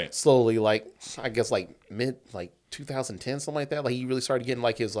comeback. Right. Slowly, like I guess like mid 2010, something like that. Like he really started getting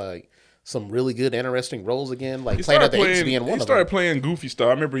like his like some really good interesting roles again. Like Planet of the Apes being one of them. He started playing goofy stuff.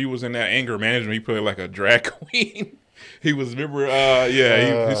 I remember he was in that Anger Management. He played like a drag queen. He was,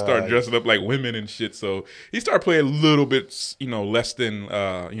 he started dressing up like women and shit. So he started playing a little bit, less than,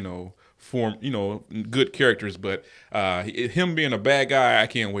 form, good characters. But him being a bad guy, I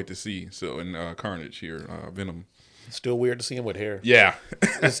can't wait to see. So in Carnage here, Venom. It's still weird to see him with hair. Yeah,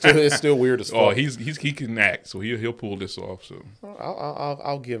 it's still weird as fuck. Oh, he can act, so he'll pull this off. So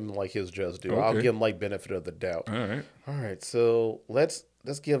I'll give him like his just due. Okay. I'll give him like benefit of the doubt. All right. So let's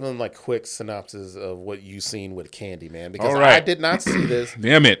give him like quick synopsis of what you've seen with Candyman, because All right. I did not see this.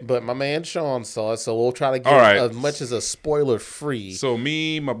 Damn it! But my man Shawn saw it, so we'll try to get as much as a spoiler free. So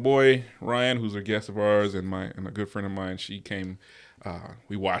me, my boy Ryan, who's a guest of ours, and a good friend of mine, she came.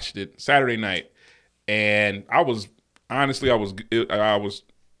 We watched it Saturday night, and I was honestly, I'm not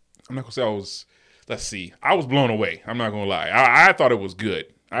gonna say I was. Let's see, I was blown away. I'm not gonna lie. I thought it was good.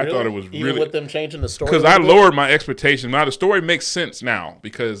 I thought it was Even really with them changing the story, because I lowered my expectations. Now the story makes sense now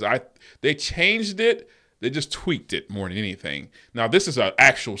because they changed it. They just tweaked it more than anything. Now this is an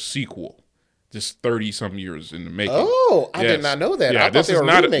actual sequel, just 30-some years in the making. Oh, I did not know that. Yeah, I thought they were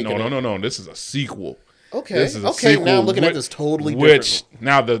remaking it. No. This is a sequel. Okay. This is a sequel, now I'm looking at this totally different. different.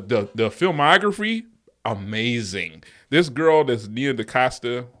 Now the filmography, amazing. This girl that's Nia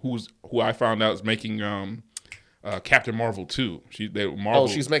DaCosta, who I found out is making Captain Marvel 2. She's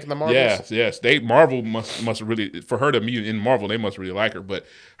making the Marvels? Yes. Marvel must really, for her to be in Marvel, they must really like her. But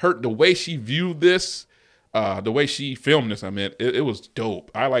the way she viewed this, the way she filmed this, it was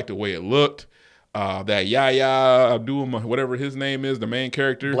dope. I liked the way it looked. That Yahya Abdul-Mateen, whatever his name is, the main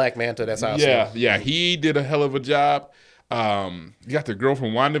character, Black Manta. That's how. Yeah. He did a hell of a job. You got the girl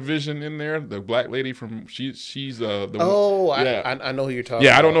from WandaVision in there, the black lady from she's the. I know who you're talking.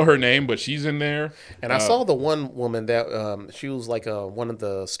 Yeah, about. I don't know her name, but she's in there. And I saw the one woman that she was like one of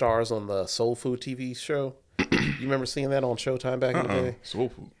the stars on the Soul Food TV show. You remember seeing that on Showtime back in the day? Soul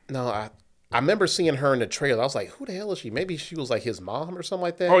Food. No, I remember seeing her in the trailer. I was like, who the hell is she? Maybe she was like his mom or something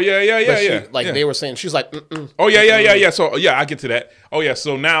like that. Oh, yeah. They were saying, she's like, mm-mm. Oh, yeah. So, yeah, I get to that. Oh, yeah.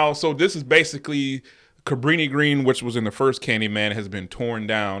 So this is basically Cabrini Green, which was in the first Candyman, has been torn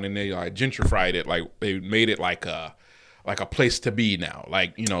down, and they gentrified it. Like, they made it like a place to be now.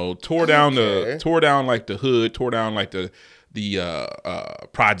 Like, tore down like the hood, tore down like the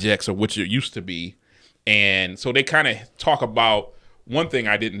projects of which it used to be. And so they kind of talk about one thing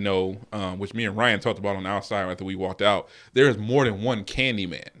I didn't know, which me and Ryan talked about on the outside after we walked out. There is more than one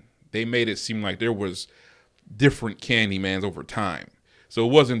Candyman. They made it seem like there was different Candymans over time. So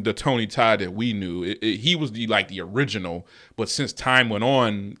it wasn't the Tony Todd that we knew. He was the original, but since time went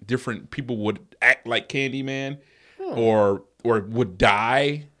on, different people would act like Candyman, or would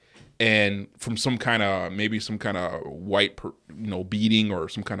die, and from some kind of white beating or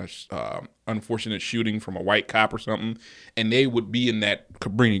some kind of unfortunate shooting from a white cop or something, and they would be in that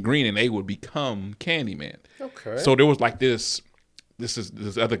Cabrini Green and they would become Candyman. Okay. So there was like this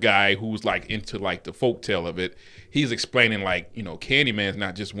other guy who was like into like the folktale of it. He's explaining like, Candyman's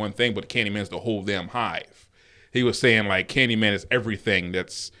not just one thing, but Candyman's the whole damn hive. He was saying like Candyman is everything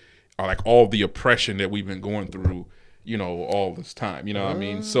that's like all the oppression that we've been going through, all this time. You know what I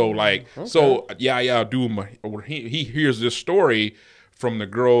mean? So like, Yahya Abdul-Mateen, he hears this story from the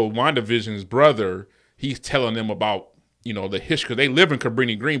girl WandaVision's brother. He's telling them about, the history, because they live in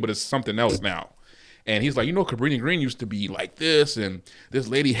Cabrini Green, but it's something else now. And he's like, Cabrini Green used to be like this, and this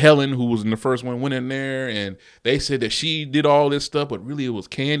lady Helen, who was in the first one, went in there, and they said that she did all this stuff, but really it was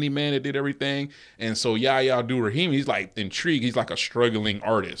Candyman that did everything. And so Yahya Abdul-Mateen, he's like intrigued. He's like a struggling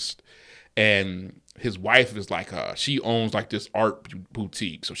artist, and his wife is like, she owns like this art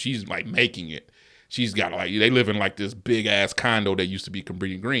boutique, so she's like making it. She's got like, they live in like this big ass condo that used to be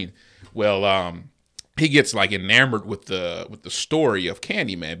Cabrini Green. Well, he gets like enamored with the story of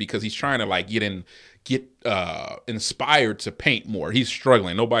Candyman because he's trying to like get inspired to paint more. He's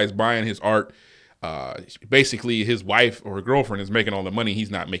struggling. Nobody's buying his art. Basically, his wife or girlfriend is making all the money.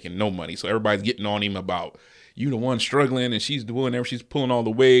 He's not making no money. So everybody's getting on him about, you the one struggling, and she's doing everything. She's pulling all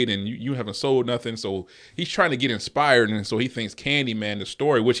the weight, and you haven't sold nothing. So he's trying to get inspired, and so he thinks Candyman, the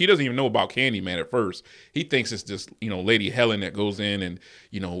story, which he doesn't even know about Candyman at first. He thinks it's this, Lady Helen that goes in, and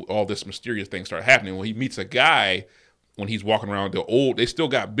all this mysterious things start happening. Well, he meets a guy when he's walking around they still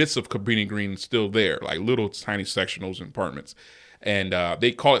got bits of Cabrini Green still there, like little tiny sectionals and apartments, and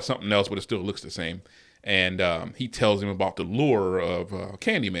they call it something else, but it still looks the same. And he tells him about the lure of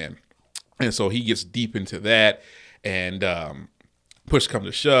Candyman. And so he gets deep into that, and push come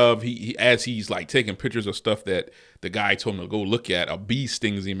to shove, he as he's like taking pictures of stuff that the guy told him to go look at, a bee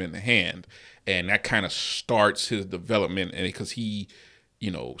stings him in the hand, and that kind of starts his development, and because he,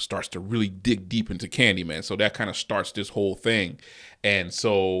 starts to really dig deep into Candyman, so that kind of starts this whole thing. And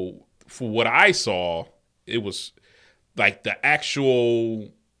so for what I saw, it was like there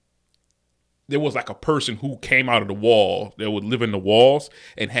was like a person who came out of the wall that would live in the walls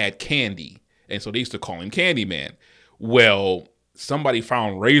and had candy. And so they used to call him Candyman. Well, somebody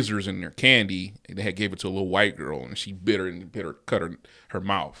found razors in their candy, and they had gave it to a little white girl, and she cut her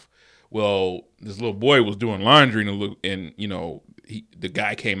mouth. Well, this little boy was doing laundry, and the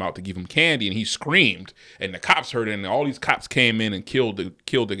guy came out to give him candy, and he screamed, and the cops heard it, and all these cops came in and killed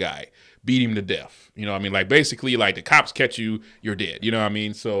the guy, beat him to death. You know what I mean? Like, basically, like, the cops catch you, you're dead. You know what I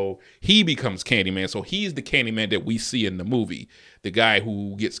mean? So he becomes Candyman. So he's the Candyman that we see in the movie, the guy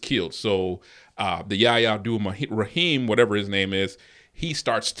who gets killed. So the Yahya Abdul-Mateen, whatever his name is, he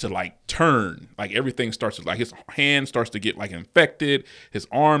starts to like turn, like everything starts to, like, his hand starts to get like infected, his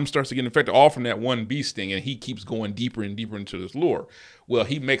arm starts to get infected, all from that one bee sting, and he keeps going deeper and deeper into this lore. Well,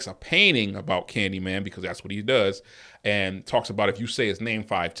 he makes a painting about Candyman, because that's what he does, and talks about if you say his name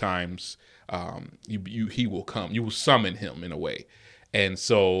 5 times, he will come. You will summon him in a way. And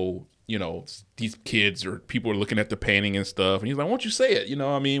so, these kids or people are looking at the painting and stuff, and he's like, "Why don't you say it? You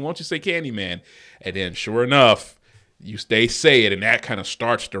know what I mean? Why don't you say Candyman?" And then, sure enough, they say it, and that kind of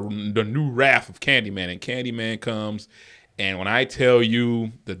starts the new wrath of Candyman. And Candyman comes, and when I tell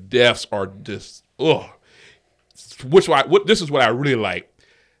you, the deaths are just this is what I really like.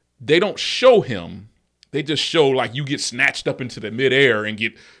 They don't show him. They just show like you get snatched up into the midair and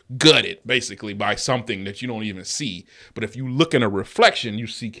get gutted basically by something that you don't even see. But if you look in a reflection, you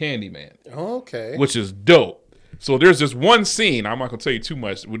see Candyman. Okay. Which is dope. So there's this one scene, I'm not going to tell you too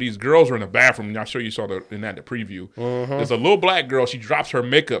much, where these girls are in the bathroom, and I'm sure you saw the preview. There's a little black girl, she drops her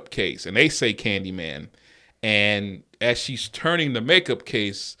makeup case, and they say Candyman. And as she's turning the makeup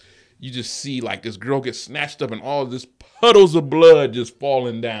case, you just see like this girl gets snatched up and all this puddles of blood just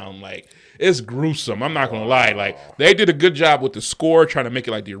falling down. Like, it's gruesome. I'm not going to lie. Like, they did a good job with the score, trying to make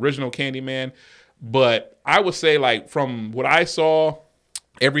it like the original Candyman. But I would say, like, from what I saw,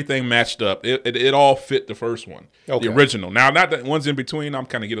 everything matched up. It all fit the first one, the original. Now, not the ones in between. I'm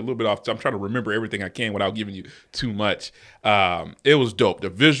kind of getting a little bit off. I'm trying to remember everything I can without giving you too much. It was dope.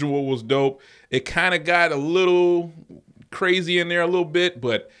 The visual was dope. It kind of got a little crazy in there a little bit,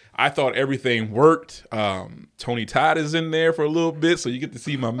 but I thought everything worked. Tony Todd is in there for a little bit, so you get to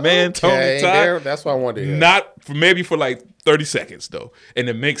see my man Tony Todd. That's what I wanted to hear. Not for maybe for like 30 seconds though, and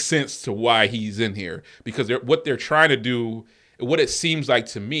it makes sense to why he's in here, because what they're trying to do. What it seems like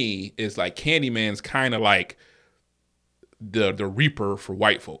to me is like Candyman's kind of like the Reaper for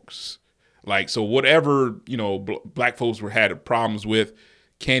white folks. Like, so whatever, black folks had problems with,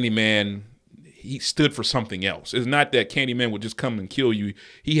 Candyman, he stood for something else. It's not that Candyman would just come and kill you.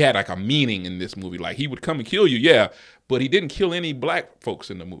 He had like a meaning in this movie. Like, he would come and kill you, yeah, but he didn't kill any black folks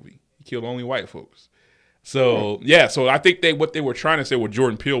in the movie. He killed only white folks. So, yeah, so I think what they were trying to say, what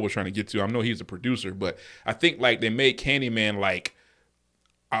Jordan Peele was trying to get to, I know he's a producer, but I think like they made Candyman like,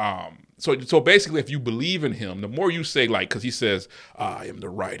 so basically if you believe in him, the more you say like, because he says, "I am the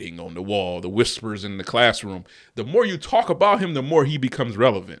writing on the wall, the whispers in the classroom," the more you talk about him, the more he becomes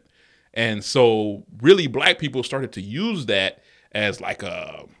relevant. And so really black people started to use that as like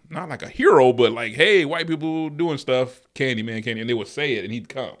not like a hero, but like, hey, white people doing stuff, Candyman, and they would say it and he'd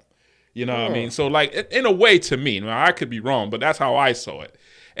come. You know what I mean? So, like, in a way, to me, now, I could be wrong, but that's how I saw it.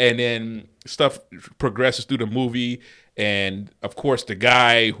 And then stuff progresses through the movie, and, of course, the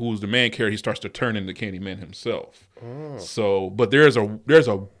guy who's the main character, he starts to turn into Candyman himself. So, but there's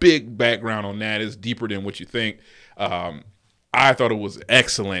a big background on that. It's deeper than what you think. I thought it was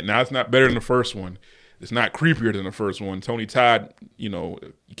excellent. Now, it's not better than the first one. It's not creepier than the first one. Tony Todd, you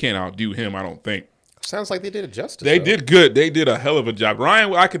can't outdo him, I don't think. Sounds like they did it justice. They did good. They did a hell of a job.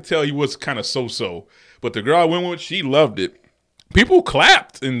 Ryan, I could tell he was kind of so-so, but the girl I went with, she loved it. People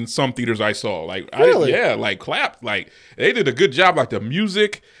clapped in some theaters I saw. Like, really? Clapped. Like, they did a good job. Like, the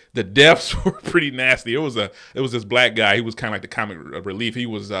music, the deaths were pretty nasty. It was this black guy. He was kind of like the comic relief. He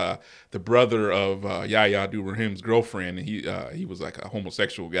was the brother of Yahya Abdul-Mateen's girlfriend, and he was like a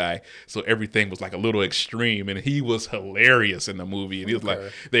homosexual guy. So everything was like a little extreme, and he was hilarious in the movie. And he was like,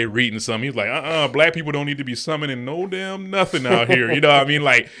 they reading something. He was like, black people don't need to be summoning no damn nothing out here. You know what I mean?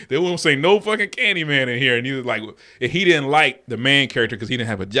 Like, they won't say no fucking Candyman in here. And he was like, he didn't like the main character because he didn't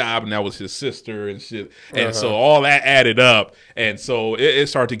have a job, and that was his sister and shit. And so all that added up, and so it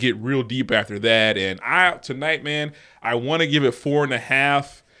started to get real deep after that. And tonight, man, I want to give it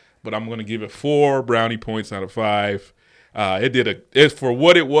 4.5, but I'm going to give it 4 brownie points out of 5. It's for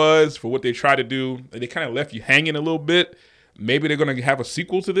what it was, for what they tried to do. They kind of left you hanging a little bit. Maybe they're going to have a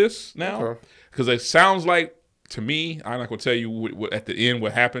sequel to this now, because it sounds like, to me, I'm not going to tell you at the end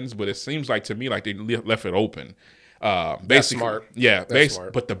what happens, but it seems like to me like they left it open. That's smart. Yeah,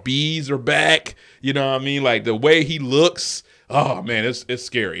 smart. But the bees are back. You know what I mean? Like, the way he looks, oh man, it's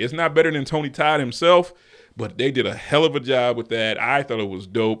scary. It's not better than Tony Todd himself, But they did a hell of a job with that. I thought it was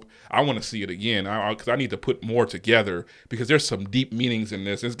dope. I want to see it again because I need to put more together because there's some deep meanings in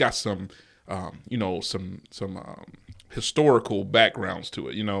this. It's got some, some historical backgrounds to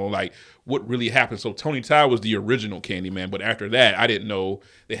it, like what really happened. So Tony Todd was the original Candyman, but after that, I didn't know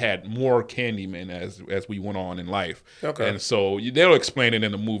they had more Candyman as we went on in life. Okay. And so they'll explain it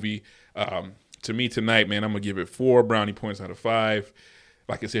in the movie. To me tonight, man, I'm going to give it 4 brownie points out of 5.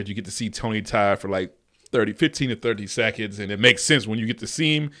 Like I said, you get to see Tony Todd for like 15 to 30 seconds, and it makes sense when you get to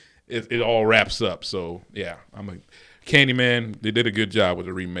see him. It all wraps up. So, yeah, I'm a Candyman. They did a good job with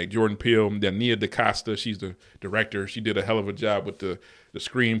the remake. Jordan Peele, then Nia DaCosta, she's the director. She did a hell of a job with the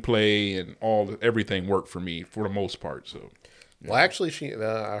screenplay and everything worked for me for the most part. So, yeah. Well, actually,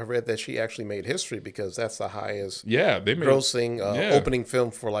 I read that she actually made history because that's the highest they made grossing opening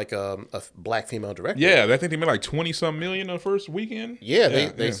film for like a black female director. Yeah, I think they made like 20-some million the first weekend. Yeah,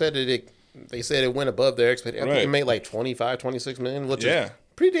 they said they said it went above their expectations. I think it made like 25, 26 million, which is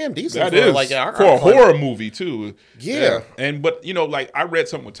pretty damn decent. That is for a horror movie too. Yeah. But like I read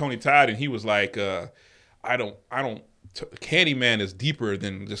something with Tony Todd, and he was like, Candyman is deeper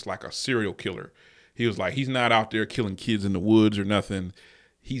than just like a serial killer. He was like, he's not out there killing kids in the woods or nothing.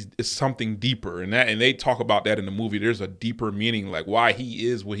 It's something deeper, and they talk about that in the movie. There's a deeper meaning, like why he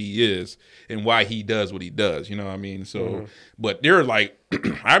is what he is and why he does what he does. You know what I mean? So, but they're like,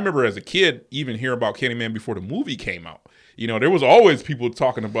 I remember as a kid even hearing about Candyman before the movie came out. There was always people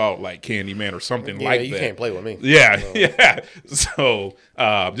talking about like Candyman or something like that. You can't play with me. Yeah. So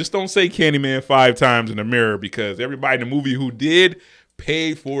just don't say Candyman 5 times in the mirror because everybody in the movie who did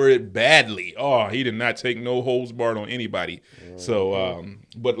paid for it badly. Oh, he did not take no holds barred on anybody. So,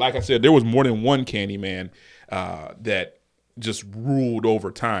 but like I said, there was more than one Candyman that just ruled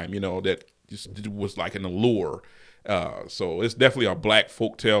over time, that just was like an allure. So it's definitely a black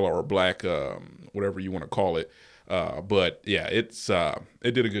folktale or a black, whatever you want to call it. But yeah, it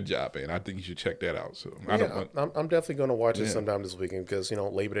did a good job, man. I think you should check that out. So I'm definitely going to watch it sometime this weekend because,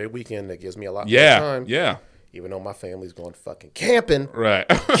 Labor Day weekend, that gives me a lot more time. Yeah. Even though my family's going fucking camping. Right.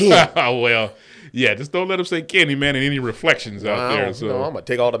 Well, yeah, just don't let them say Candyman and any reflections out there. So I'm going to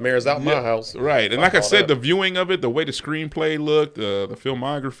take all the mirrors out my house. Right. And like I said, the viewing of it, the way the screenplay looked, the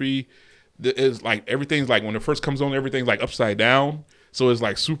filmography, is like everything's like when it first comes on, everything's like upside down. So it's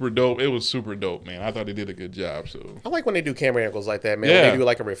like super dope. It was super dope, man. I thought they did a good job. So I like when they do camera angles like that, man. Yeah. When they do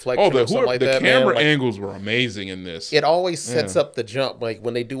like a reflection or something like that, man. The camera angles were amazing in this. It always sets up the jump. Like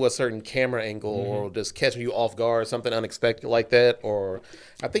when they do a certain camera angle or just catching you off guard, something unexpected like that. Or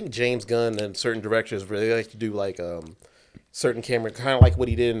I think James Gunn and certain directors really like to do like certain camera, kind of like what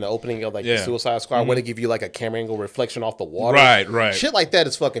he did in the opening of like the Suicide Squad, where they give you like a camera angle reflection off the water. Right. Shit like that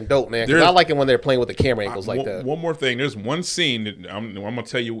is fucking dope, man. Because I like it when they're playing with the camera angles like that. One more thing. There's one scene that I'm going to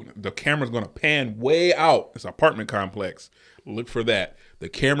tell you, the camera's going to pan way out. It's an apartment complex. Look for that. The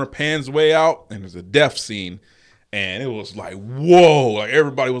camera pans way out, and there's a death scene. And it was like, whoa. Like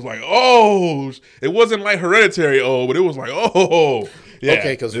everybody was like, oh. It wasn't like Hereditary, but it was like, oh. Yeah,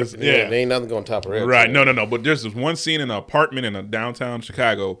 okay, because there ain't nothing going to top Hereditary. Right, no. But there's this one scene in an apartment in a downtown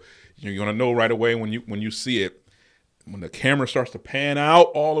Chicago. You're going to know right away when you see it. When the camera starts to pan out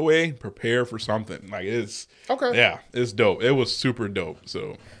all the way, prepare for something. Like it's it's dope. It was super dope.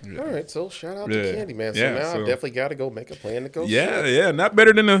 So all right, so shout out to Candyman. So now I definitely got to go make a plan to go. Yeah, not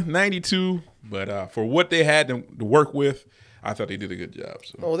better than the '92, but for what they had to work with, I thought they did a good job.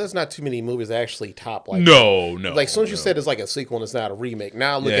 So. Oh, there's not too many movies that actually top like no. Like as soon as you said it's like a sequel and it's not a remake,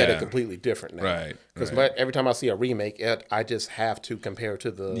 now I look at it completely different now. Right. Because every time I see a remake, I just have to compare it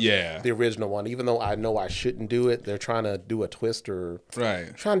to the original one. Even though I know I shouldn't do it, they're trying to do a twist or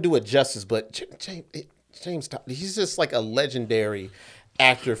trying to do it justice. But James Todd, he's just like a legendary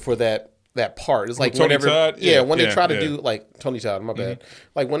actor for that part. It's like Tony Todd? When they try to do like Tony Todd, my bad.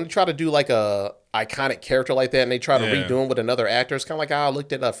 Like when they try to do like a iconic character like that and they try to redo him with another actor, it's kind of like how I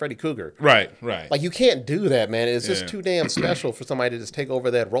looked at Freddy Krueger. Right. Like you can't do that, man. It's just too damn special for somebody to just take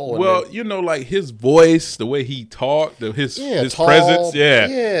over that role. Well, like his voice, the way he talked, his tall, presence.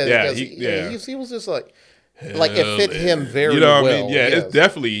 He was just like it fit him very well. What I mean? Yeah, it's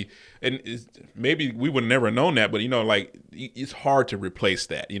definitely. And maybe we would never known that, but it's hard to replace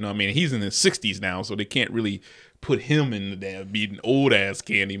that. You know what I mean? He's in his 60s now, so they can't really put him in the damn being old ass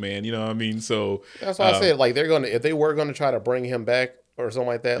Candyman. You know what I mean? So that's why I said like if they were gonna try to bring him back or something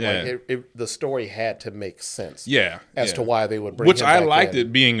like that, like the story had to make sense. As to why they would bring him back. Which I liked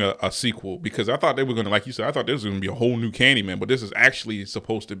it being a sequel because I thought they were gonna, like you said, I thought this was gonna be a whole new Candyman, but this is actually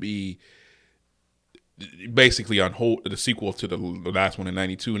supposed to be basically on hold the sequel to the last one in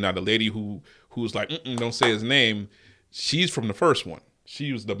 '92. Now the lady who's like don't say his name, she's from the first one.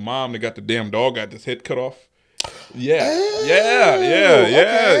 She was the mom that got the damn dog got his head cut off. Yeah, yep.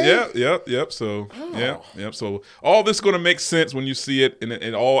 So, yep. So all this is going to make sense when you see it, and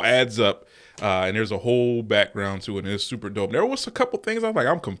it all adds up. And there's a whole background to it, and it's super dope. There was a couple things I was like,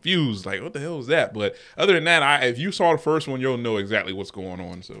 I'm confused. Like, what the hell is that? But other than that, if you saw the first one, you'll know exactly what's going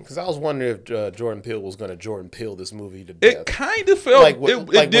on. So, because I was wondering if Jordan Peele was going to Jordan Peele this movie to death. It kind of felt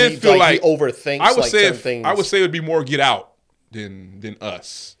it did feel like he overthinks. I would say it would be more Get Out than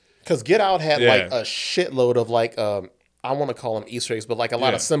Us. Because Get Out had like a shitload of like I want to call them Easter eggs, but like a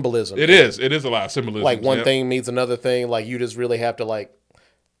lot of symbolism. It is a lot of symbolism. Like one thing means another thing. Like you just really have to like.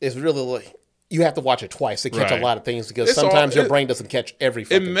 It's really like. You have to watch it twice to catch a lot of things because sometimes your brain doesn't catch every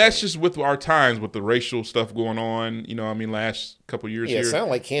fucking thing. It meshes with our times with the racial stuff going on. You know, I mean, last couple years here. It sounded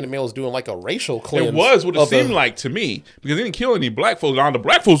like Candyman was doing like a racial cleanse. It was what it seemed like to me because he didn't kill any black folks. Now, the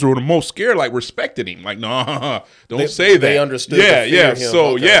black folks were the most scared, like respected him. Like, no, don't say that. They understood. Yeah.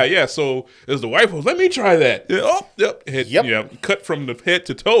 So, So there's the white folks. Let me try that. Cut from the head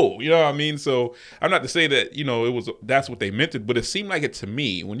to toe. You know what I mean? So I'm not to say that, you know, that's what they meant it, but it seemed like it to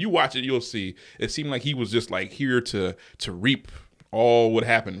me. When you watch it, you'll see it seemed like he was just like here to reap all what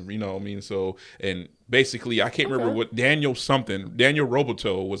happened, you know what I mean? So, and basically, I can't remember what Daniel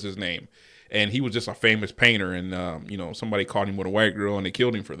Roboto was his name. And he was just a famous painter. And, you know, somebody caught him with a white girl and they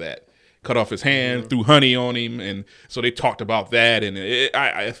killed him for that. Cut off his hand, threw honey on him. And so they talked about that. And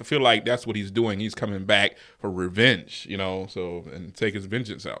I feel like that's what he's doing. He's coming back for revenge, you know, and take his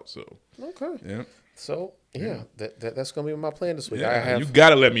vengeance out. So, yeah. So, that's going to be my plan this week. Yeah, you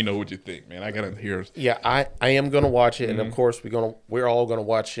got to let me know what you think, man. I got to hear. Yeah, I am going to watch it. And, of course, we're all going to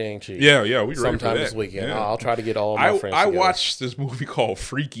watch Shang-Chi. Yeah, we ready sometime for that. this weekend. Yeah. I'll try to get all my friends together. I watched this movie called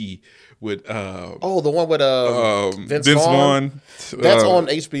Freaky with the one with Vince Vaughn. That's on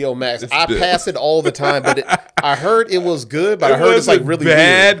HBO Max. I pass it all the time, but I heard it was good, but I heard it's like really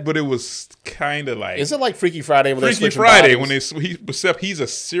bad, weird. But it was kind of like, is it like Freaky Friday? Freaky Friday when he's a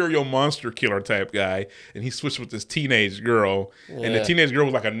serial monster killer type guy, and he switched with this teenage girl, and the teenage girl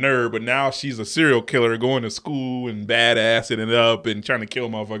was like a nerd, but now she's a serial killer going to school and badassing it up and trying to kill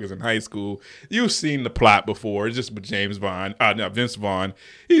motherfuckers in high school. You've seen the plot before. It's just with Vince Vaughn.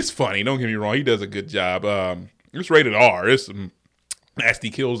 He's funny. Don't get me wrong. He does a good job. It's rated R. It's some nasty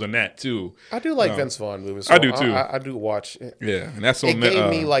kills in that too. I do like Vince Vaughn movies. So I do too. I do watch. Yeah, and that's it gave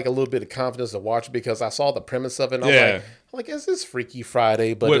me like a little bit of confidence to watch because I saw the premise of it. And I'm like, is this Freaky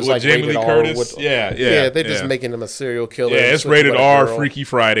Friday? But it's like Jamie rated Lee R. Curtis. They're just making him a serial killer. Yeah, it's rated R, Freaky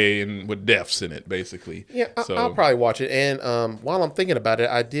Friday, and with deaths in it, basically. Yeah, I'll probably watch it. And while I'm thinking about it,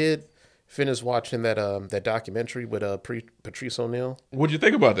 I did finish watching that documentary with Patrice O'Neal. What'd you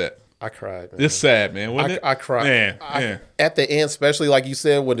think about that? I cried. Man. It's sad, man. Wasn't it? I cried. Man. At the end, especially like you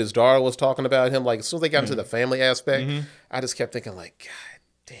said, when his daughter was talking about him, like as soon as they got into the family aspect, I just kept thinking, like, God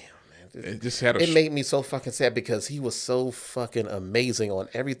damn, man. It made me so fucking sad because he was so fucking amazing on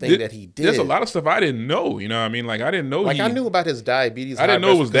everything that he did. There's a lot of stuff I didn't know. You know what I mean? Like, I didn't know. Like, I knew about his diabetes. I didn't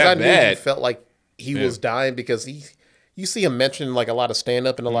know it was that bad. He felt like he was dying because you see him mention like a lot of stand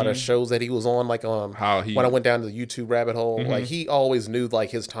up and a lot of shows that he was on, like when I went down to the YouTube rabbit hole, like he always knew like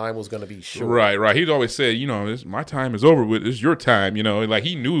his time was going to be short. Right. He'd always said, you know, my time is over with. It's your time, you know. Like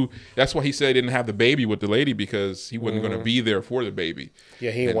he knew. That's why he said he didn't have the baby with the lady because he wasn't going to be there for the baby.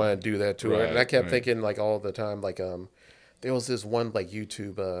 Yeah, he didn't want to do that to her. And I kept thinking like all the time, like there was this one like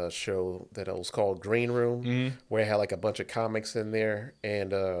YouTube show that was called Green Room where it had like a bunch of comics in there,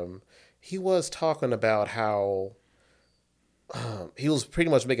 and he was talking about how. He was pretty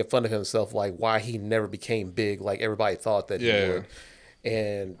much making fun of himself, like why he never became big, like everybody thought that he would.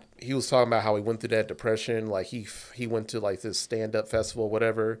 And he was talking about how he went through that depression. Like he went to like this stand-up festival,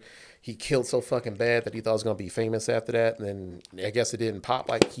 whatever. He killed so fucking bad that he thought he was going to be famous after that. And then I guess it didn't pop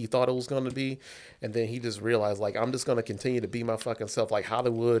like he thought it was going to be. And then he just realized, like, I'm just going to continue to be my fucking self. Like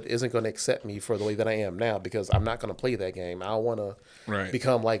Hollywood isn't going to accept me for the way that I am now because I'm not going to play that game. I want to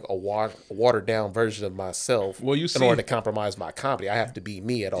become like a watered down version of myself in order to compromise my comedy. I have to be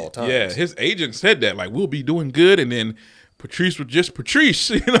me at all times. Yeah, his agent said that, like, we'll be doing good. And then Patrice was just Patrice,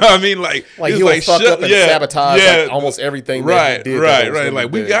 you know what I mean? Like he would fuck up and sabotage like almost everything that he did. Right.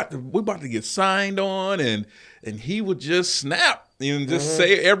 Like we're about to get signed on, and he would just snap and just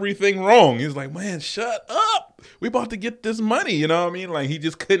say everything wrong. He's like, man, shut up. We about to get this money, you know what I mean? Like he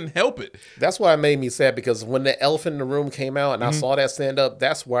just couldn't help it. That's why it made me sad because when the Elephant in the Room came out and I saw that stand up,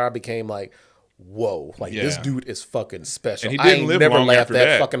 that's where I became like, whoa, like this dude is fucking special. And he didn't live never long laughed after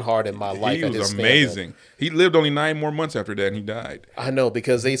that fucking hard in my life. He was amazing. He lived only 9 more months after that, and he died. I know,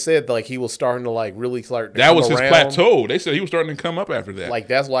 because they said like he was starting to like really start. That was his plateau. They said he was starting to come up after that. Like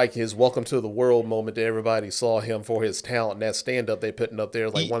that's like his welcome to the world moment that everybody saw him for his talent. And that stand up they putting up there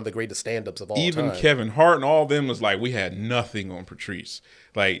like one of the greatest stand ups of all time. Even Kevin Hart and all of them was like, we had nothing on Patrice.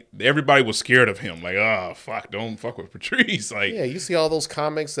 Like everybody was scared of him. Like, oh fuck, don't fuck with Patrice. Like, yeah, you see all those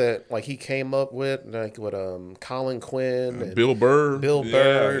comics that like he came up with, like with Colin Quinn, and Bill Burr,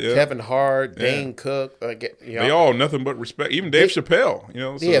 Kevin Hart, Dane Cook. They all nothing but respect. Even Dave Chappelle, you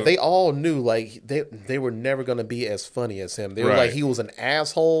know. So. Yeah, they all knew like they were never gonna be as funny as him. They were like he was an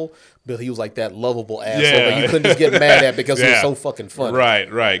asshole, but he was like that lovable asshole that you couldn't just get mad at because he was so fucking funny.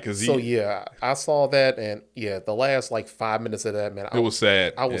 Right. So yeah, I saw that, and the last like 5 minutes of that, man, it was sad.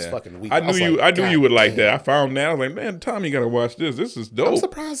 I was fucking weak. I knew you would like that. I found that. I was like, man, Tommy, you gotta watch this. This is dope. I'm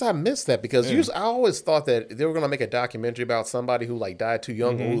surprised I missed that because usually I always thought that they were gonna make a documentary about somebody who like died too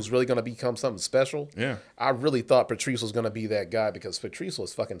young or who's really gonna become something special. Yeah, I really thought Patrice was gonna be that guy because Patrice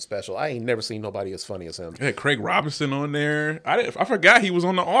was fucking special. I ain't never seen nobody as funny as him. Yeah, Craig Robinson on there. I forgot he was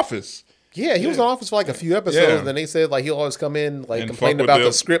on The Office. Yeah, he was in Office for like a few episodes, and then they said like he'll always come in like complaining about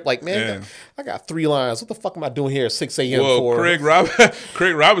the script. Like, man, I got 3 lines. What the fuck am I doing here at 6 a.m. for?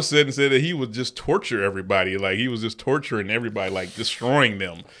 Craig Robinson said that he would just torture everybody. Like he was just torturing everybody, like destroying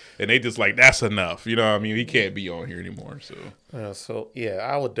them, and they just like that's enough. You know what I mean? He can't be on here anymore. So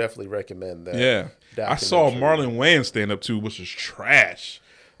I would definitely recommend that. Yeah, I saw Marlon Wayans stand up too, which is trash.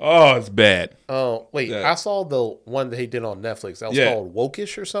 Oh, it's bad. Oh, wait. I saw the one that he did on Netflix. That was called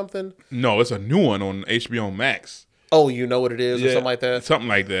Wokish or something? No, it's a new one on HBO Max. Oh, you know what it is or something like that? Something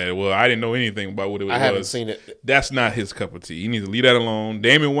like that. Well, I didn't know anything about what it was. I haven't seen it. That's not his cup of tea. You need to leave that alone.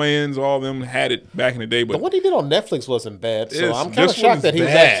 Damon Wayans, all of them had it back in the day. But the one he did on Netflix wasn't bad. So I'm kind of shocked that he was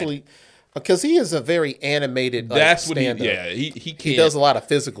actually... Because he is a very animated stand-up. He does a lot of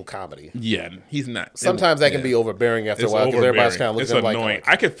physical comedy. Yeah, he's not. Sometimes that can be overbearing after a while because everybody's kind of looking at him annoying. Like,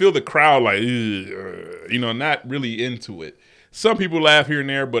 I can feel the crowd like, not really into it. Some people laugh here and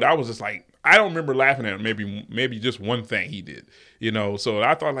there, but I was just like, I don't remember laughing at him. Maybe just one thing he did, So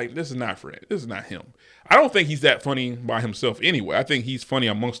I thought like, this is not Fred. This is not him. I don't think he's that funny by himself anyway. I think he's funny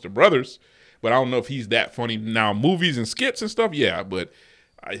amongst the brothers, but I don't know if he's that funny now. Movies and skits and stuff, yeah, but.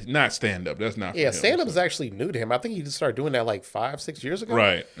 Not stand up. That's not. Yeah, stand up is actually new to him. I think he just started doing that like 5-6 years ago.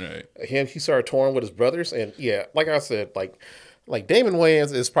 Right. He started touring with his brothers, and like I said, like Damon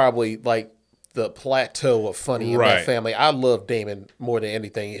Wayans is probably like the plateau of funny in that family. I love Damon more than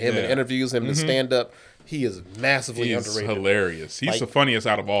anything. Him in interviews, him in stand up. He is massively underrated. He's hilarious. He's the funniest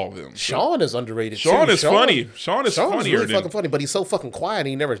out of all of them. Shawn is underrated. Shawn is funny. Shawn is really fucking funny, but he's so fucking quiet. And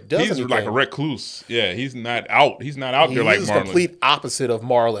he never does anything. He's like a recluse. Yeah, he's not out. He's not out there like Marlon. He's the complete opposite of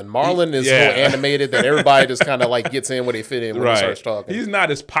Marlon. Marlon is so animated that everybody just kind of like gets in where they fit in when he starts talking. He's not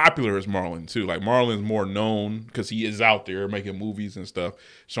as popular as Marlon too. Like Marlon's more known because he is out there making movies and stuff.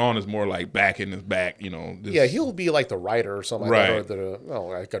 Shawn is more like back in his back. He'll be like the writer or something like that,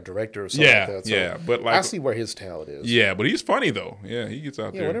 or like a director or something like that. So but like I see where his talent is. Yeah, but he's funny though. Yeah, he gets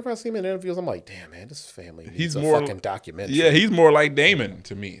out there. Whenever I see him in interviews, I'm like, damn man, this family needs a fucking documentary. Yeah, he's more like Damon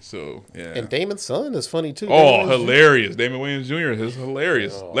to me. So yeah, and Damon's son is funny too. Oh, hilarious! Damon Wayans Jr. is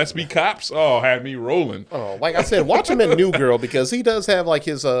hilarious. Let's Be Cops. Oh, had me rolling. Oh, like I said, watch him in New Girl because he does have like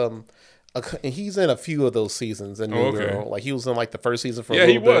his he's in a few of those seasons in New Girl. Like he was in like the first season for a little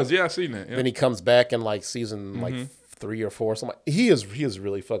bit. Yeah, he was. Yeah, I seen that. Yeah. Then he comes back in like season like 3 or 4 or something. He is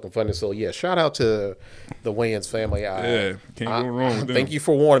really fucking funny. So yeah, shout out to the Wayans family. Can't go wrong with them. Thank you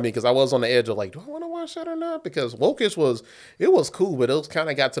for warning me because I was on the edge of like, do I want to watch that or not? Because Wokish was cool, but it kind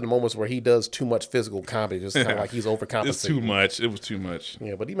of got to the moments where he does too much physical comedy, just kind of like he's overcompensating. It's too much. It was too much.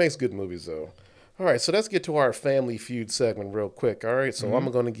 Yeah, but he makes good movies though. All right, so let's get to our Family Feud segment real quick. All right, so I'm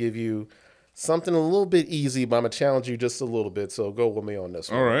going to give you something a little bit easy, but I'm going to challenge you just a little bit, so go with me on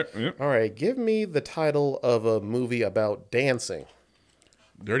this one. All right. Yep. All right, give me the title of a movie about dancing.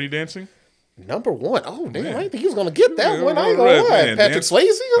 Dirty Dancing? Number 1. Oh, damn, I didn't think he was going to get that one. I ain't going to lie. Patrick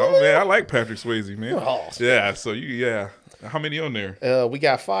Swayze? Oh, man, I like Patrick Swayze, man. Oh. Yeah, so how many on there? We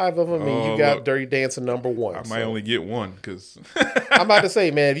got 5 of them, and you got Dirty Dancing number 1. I might only get one, because... I'm about to say,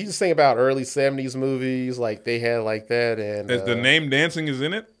 man, if you just think about early 70s movies, like they had like that, and... Is the name Dancing is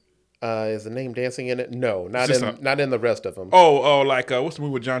in it? Is the name Dancing in it? No, not in the rest of them. Oh, like what's the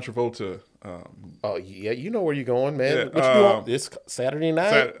movie with John Travolta? Oh yeah, you know where you're going, man. Yeah, what you doing? It's Saturday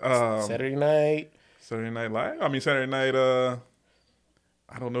night. Saturday Night. Saturday Night Live. I mean Saturday Night.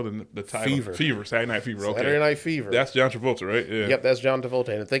 I don't know the title. Fever. Saturday Night Fever. Okay. Saturday Night Fever. That's John Travolta, right? Yeah. Yep, that's John Travolta.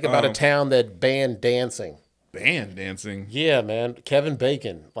 And think about a town that banned dancing. Band dancing. Yeah, man. Kevin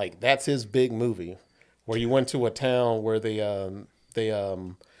Bacon, like that's his big movie, where you went to a town where they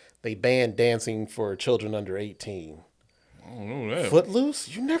banned dancing for children under 18. I don't know that. Footloose?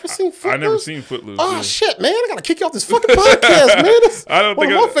 You never seen Footloose? I never seen Footloose. Oh yeah. shit, man! I gotta kick you off this fucking podcast, man. It's I don't one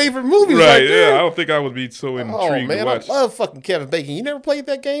think of my favorite movies, right there. Yeah, I don't think I would be so intrigued Oh man, to watch. I love fucking Kevin Bacon. You never played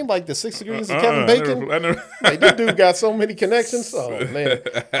that game, like the 6 Degrees of Kevin Bacon? I never. Like, this dude got so many connections. Oh man!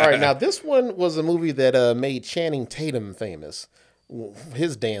 All right, now this one was a movie that made Channing Tatum famous.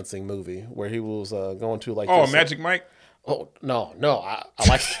 His dancing movie, where he was going to like. Oh, this, Magic Mike. Oh no! I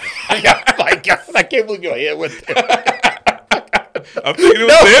like. I can't believe your head went there. I'm thinking it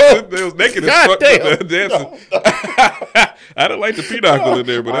was dancing. It was naked as fuck damn. dancing. No. I don't like the pinochle in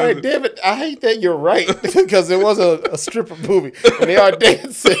there, but all right, damn it, I hate that you're right because it was a stripper movie and they are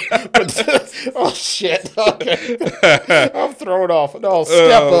dancing. But oh shit! Okay, I'm thrown off. No,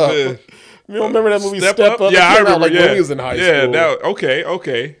 Step Up. Man. You don't remember that movie Step Up? Yeah, I remember. Like when we was in high school. Yeah,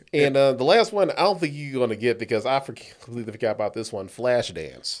 okay. And the last one, I don't think you're going to get because I completely forgot about this one,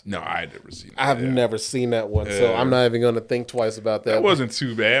 Flashdance. No, I never seen that. I've never seen that one, so I'm not even going to think twice about that. That wasn't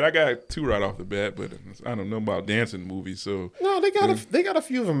too bad. I got 2 right off the bat, but I don't know about dancing movies, so. No, they got a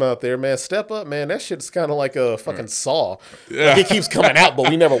few of them out there, man. Step Up, man, that shit's kind of like a fucking Saw. Yeah. Like it keeps coming out, but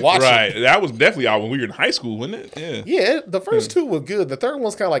we never watch it. Right, that was definitely out when we were in high school, wasn't it? Yeah, the first 2 were good. The third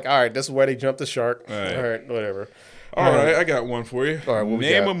one's kind of like, all right, this is where they jumped the shark. Right. All right, whatever. All right, I got one for you. All right, what we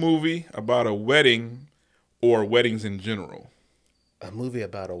Name got? a movie about a wedding or weddings in general. A movie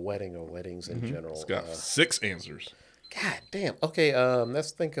about a wedding or weddings in general. It's got 6 answers. God damn. Okay,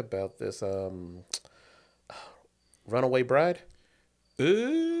 let's think about this. Runaway Bride?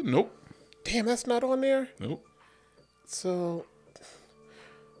 Nope. Damn, that's not on there? Nope. So,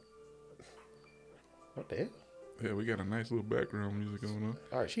 what the hell? Yeah, we got a nice little background music going on.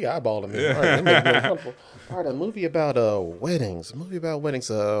 All right, she eyeballing me. All right, that makes me uncomfortable. All right, a movie about weddings. A movie about weddings.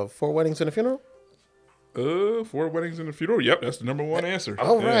 4 weddings and a funeral? 4 weddings and a funeral. Yep, that's the number 1 answer.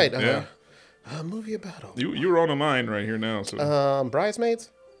 Oh, yeah, right. Yeah. A movie about You're on the line right here now. So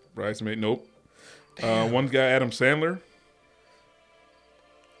Bridesmaids? Bridesmaid, nope. One's got Adam Sandler.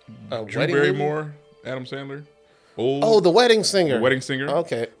 Drew Barrymore, Adam Sandler. The Wedding Singer. The Wedding Singer.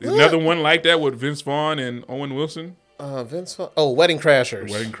 Okay. There's another one like that with Vince Vaughn and Owen Wilson. Vince Vaughn. Oh, Wedding Crashers.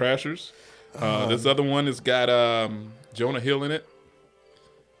 Wedding Crashers. This other one has got Jonah Hill in it.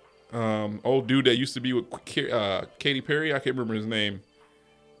 Old dude that used to be with Katy Perry. I can't remember his name.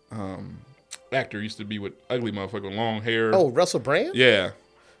 Actor used to be with ugly motherfucker with long hair. Oh, Russell Brand? Yeah.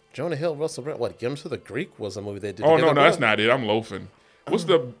 Jonah Hill, Russell Brand. What, Get Him to the Greek was a movie they did. Oh, no, that's not it. I'm loafing. What's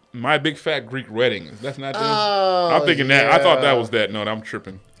the My Big Fat Greek Wedding? That's not that? I'm thinking that. I thought that was that. No, I'm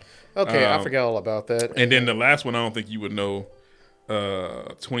tripping. Okay, I forgot all about that. And then the last one, I don't think you would know.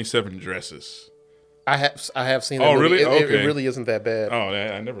 27 Dresses. I have seen that Oh, movie. really? Okay. It really isn't that bad. Oh,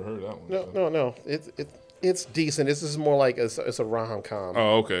 I never heard that one. No. It's decent. This is more like it's a rom-com.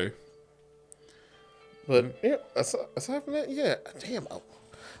 Oh, okay. But yeah, aside from that, yeah, damn, a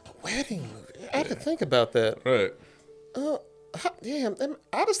wedding movie. I had to think about that. Right. Damn,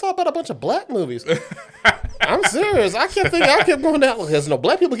 I just thought about a bunch of black movies. I'm serious. I kept going down because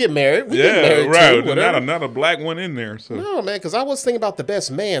black people get married. We get married right. Too, not a black one in there. So. No, man, because I was thinking about The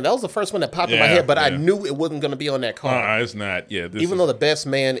Best Man. That was the first one that popped in my head, but I knew it wasn't going to be on that card. It's not. Yeah. Even though The Best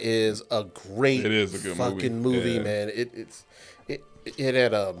Man is a great it is a good fucking movie, yeah. man. It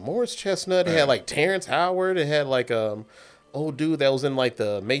had Morris Chestnut. It had like Terrence Howard. It had like old dude that was in like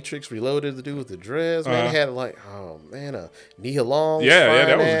the Matrix Reloaded, the dude with the dreads, man. It had like Nia Long. Yeah,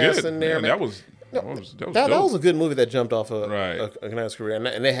 that was good. In there, man. That was a good movie that jumped off a nice career,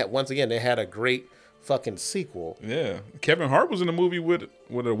 and they had a great fucking sequel. Yeah, Kevin Hart was in a movie with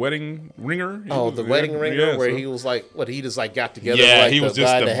a wedding ringer. The Wedding Ringer, where he was like, he just like got together. Yeah, like he was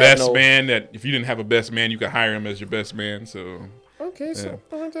just the best man. That if you didn't have a best man, you could hire him as your best man. So. Okay, so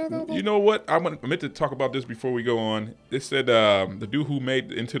you know what? I meant to talk about this before we go on. It said the dude who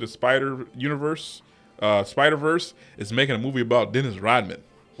made Into the Spider-Verse is making a movie about Dennis Rodman.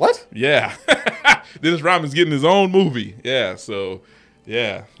 What? Yeah. Dennis Rodman's getting his own movie. Yeah, so,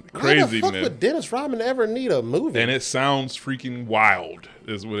 yeah. Crazy, Why the fuck man. would Dennis Rodman ever need a movie? And it sounds freaking wild,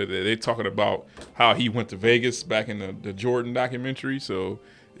 is what it is. They're talking about how he went to Vegas back in the Jordan documentary, so...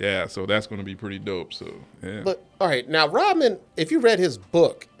 Yeah, so that's going to be pretty dope. So, yeah. But all right, now Rodman, if you read his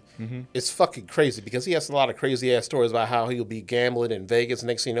book, it's fucking crazy because he has a lot of crazy ass stories about how he'll be gambling in Vegas.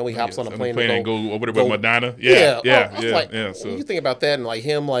 Next thing you know, he hops on a plane and go over there with Madonna. Yeah. So you think about that and like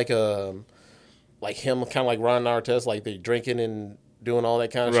him, like him, kind of like Ron Artest, like they drinking and doing all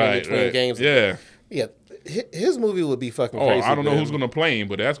that kind of shit between games. Yeah. Yeah, his movie would be fucking crazy. I don't know who's going to play him,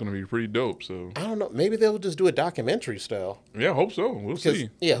 but that's going to be pretty dope. So I don't know. Maybe they'll just do a documentary style. Yeah, I hope so. We'll see.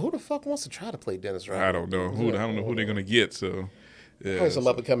 Yeah, who the fuck wants to try to play Dennis Rodman? I don't know. I don't know who they're going to get. So yeah, probably some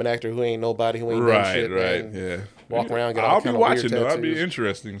up-and-coming actor who ain't nobody, who ain't done shit. Right, yeah. Walk around, get all I'll be kind watching of though. weird That'd be tattoos.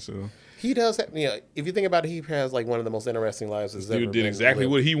 interesting. So he does have, if you think about it, he has like one of the most interesting lives that's ever dude been did exactly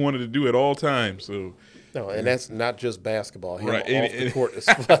lived. what he wanted to do at all times. So No, and that's not just basketball. Him Right, off the court is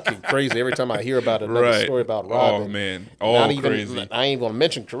fucking crazy. Every time I hear about another story about Rodman. Oh man, crazy. I ain't gonna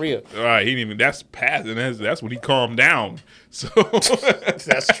mention Korea. All right, he didn't even. That's past, and that's when he calmed down. So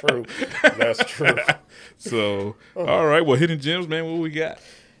that's true. That's true. So all right, well, hidden gems, man. What we got?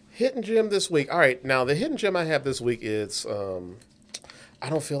 Hidden gem this week. All right, now the hidden gem I have this week is I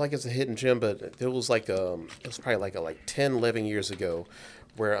don't feel like it's a hidden gem, but it was like it was probably like 10, 11 years ago,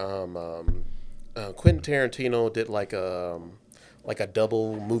 where Quentin Tarantino did like a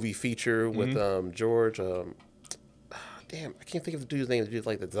double movie feature with George. Damn, I can't think of the dude's name that did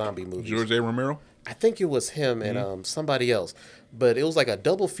like the zombie movies. George A. Romero. I think it was him and somebody else, but it was like a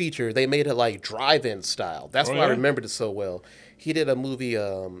double feature. They made it like drive-in style. That's why I remembered it so well. He did a movie.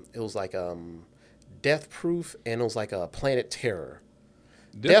 It was like Death Proof, and it was like Planet Terror.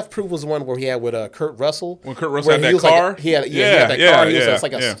 Death Proof was the one where he had with Kurt Russell. When Kurt Russell had that car? He had that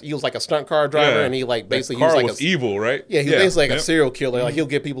car. He was like a stunt car driver, and he like basically that car he was like evil, right? Yeah, he was basically like a serial killer. Like he'll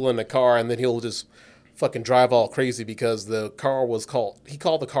get people in the car, and then he'll just fucking drive all crazy because the car was called. He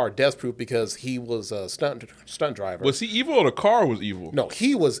called the car Death Proof because he was a stunt driver. Was he evil or the car was evil? No,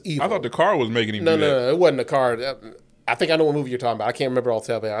 he was evil. I thought the car was making him. No, it wasn't the car. I think I know what movie you're talking about. I can't remember all the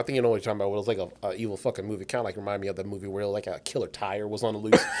time, but I think you know what you're talking about. It was like a evil fucking movie. Kind of like remind me of the movie where like a killer tire was on the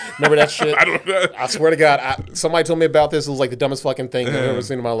loose. Remember that shit? I don't know. I swear to God, somebody told me about this. It was like the dumbest fucking thing I've ever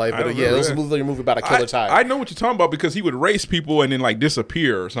seen in my life. But yeah, it was a movie about a killer tire. I know what you're talking about because he would race people and then like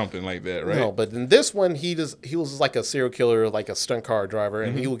disappear or something like that, right? No, but in this one, he was like a serial killer, like a stunt car driver,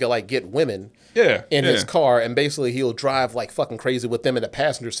 and he would get women in his car, and basically he'll drive like fucking crazy with them in the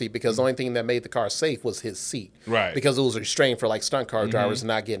passenger seat because the only thing that made the car safe was his seat, right? Because it was restrained for like stunt car drivers and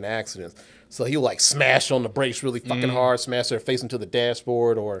not getting accidents. So he'll like smash on the brakes really fucking hard, smash their face into the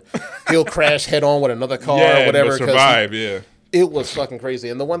dashboard, or he'll crash head on with another car or whatever. But survive, It was fucking crazy.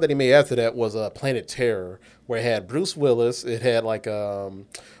 And the one that he made after that was Planet Terror, where it had Bruce Willis. It had like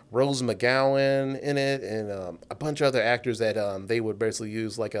Rose McGowan in it, and a bunch of other actors that they would basically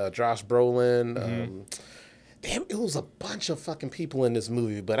use, like Josh Brolin. Damn, it was a bunch of fucking people in this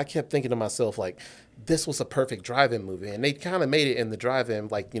movie, but I kept thinking to myself, like, this was a perfect drive-in movie. And they kind of made it in the drive-in,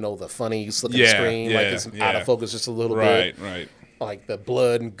 like, the funny slipping screen, like it's out of focus just a little bit. Right. Like the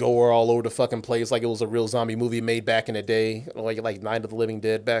blood and gore all over the fucking place, like it was a real zombie movie made back in the day, like Night of the Living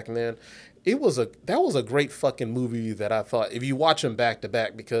Dead back then. That was a great fucking movie that I thought, if you watch them back to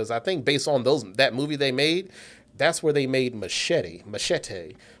back, because I think based on that movie they made, that's where they made Machete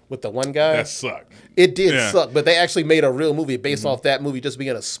with the one guy. That sucked. It did suck, but they actually made a real movie based off that movie just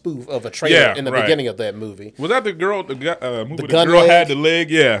being a spoof of a trailer in the beginning of that movie. Was that the girl? The girl had the leg.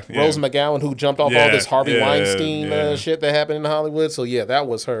 Yeah, Rose McGowan, who jumped off all this Harvey Weinstein shit that happened in Hollywood. So yeah, that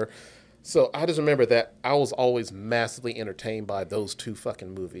was her. So I just remember that I was always massively entertained by those two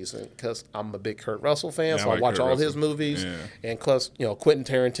fucking movies, and because I'm a big Kurt Russell fan, so I watch all his movies. And plus, Quentin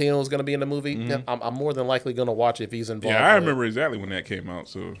Tarantino is going to be in the movie. I'm more than likely going to watch it if he's involved. Yeah, I remember exactly when that came out.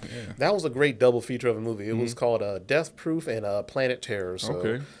 So that was a great double feature of a movie. It was called Death Proof and Planet Terror.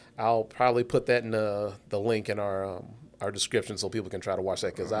 So I'll probably put that in the link in our description so people can try to watch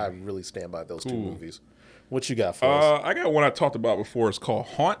that, because I really stand by those two movies. What you got for us? I got one I talked about before. It's called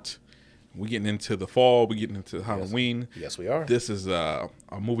Haunt. We're getting into the fall. We're getting into Halloween. Yes, we are. This is a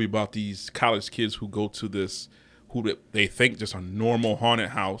movie about these college kids who go to this, who they think just a normal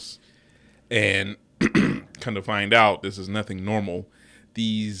haunted house, and kind of find out this is nothing normal.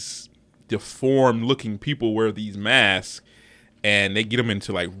 These deformed-looking people wear these masks, and they get them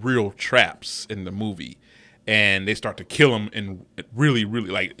into like real traps in the movie, and they start to kill them, and really, really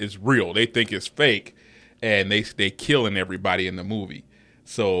like it's real. They think it's fake, and they killing everybody in the movie.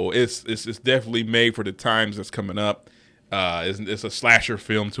 So it's definitely made for the times that's coming up. It's a slasher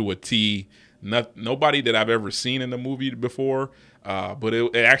film to a T. Nobody that I've ever seen in the movie before, but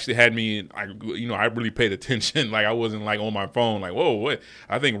it actually had me. I really paid attention. Like I wasn't like on my phone. Like whoa, what?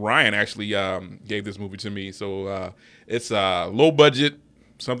 I think Ryan actually gave this movie to me. So it's low budget,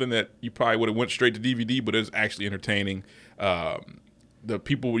 something that you probably would have went straight to DVD, but it's actually entertaining. The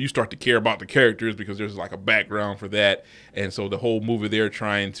people, you start to care about the characters because there's like a background for that, and so the whole movie they're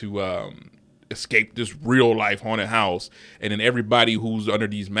trying to escape this real life haunted house, and then everybody who's under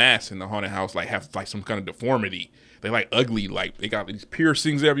these masks in the haunted house like have like some kind of deformity. They like ugly, like they got these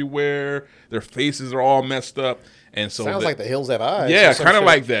piercings everywhere. Their faces are all messed up. And so sounds like The Hills Have Eyes. Yeah, kind of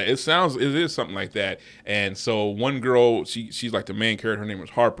like that. It is something like that. And so one girl, she's like the main character. Her name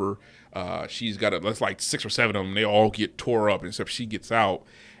is Harper. She's got that's like 6 or 7 of them. They all get tore up, except she gets out,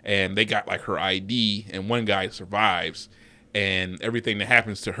 and they got like her ID. And one guy survives, and everything that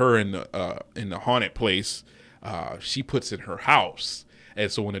happens to her in the haunted place, she puts in her house.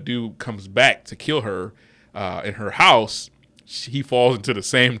 And so when the dude comes back to kill her in her house, he falls into the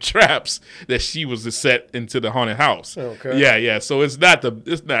same traps that she was set into the haunted house. Okay. Yeah. So it's not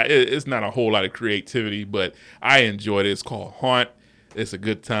a whole lot of creativity, but I enjoyed it. It's called Haunt. It's a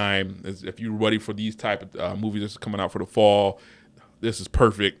good time. If you're ready for these type of movies that's coming out for the fall, this is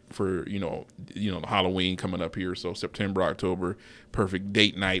perfect for Halloween coming up here. So September, October, perfect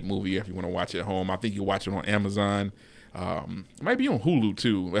date night movie if you want to watch it at home. I think you'll watch it on Amazon. It might be on Hulu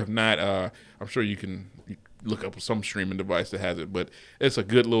too. If not, I'm sure you can look up some streaming device that has it. But it's a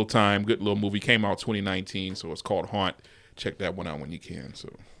good little time, good little movie. Came out 2019, so it's called Haunt. Check that one out when you can. So.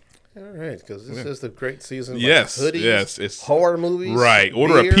 All right, because this is the great season. Yes, hoodies, yes, it's horror movies. Right,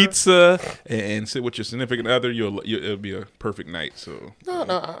 order beer. a pizza and sit with your significant other. It'll be a perfect night. So no,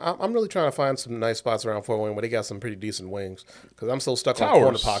 I'm really trying to find some nice spots around Fort Wayne where they got some pretty decent wings. Because I'm so stuck on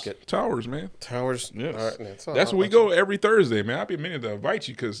Corner Pocket. Towers, man. Towers. Yes. All right, that's where we go every Thursday, man. I've been meaning to invite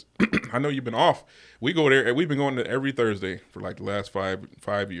you because I know you've been off. We go there. We've been going to every Thursday for like the last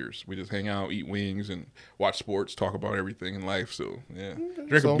five years. We just hang out, eat wings, and watch sports, talk about everything in life. So yeah,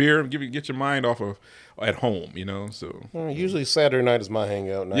 drink a beer, get your mind off of at home, So usually Saturday night is my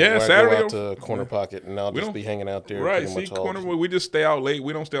hangout night. Yeah, Saturday. I go out to Corner Pocket and I'll just be hanging out there. Right, see, we just stay out late.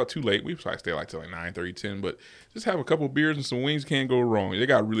 We don't stay out too late. We probably stay like till like 9:30, 10, but just have a couple of beers and some wings. Can't go wrong. They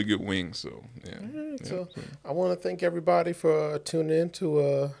got really good wings, so yeah. All right, so I want to thank everybody for tuning in to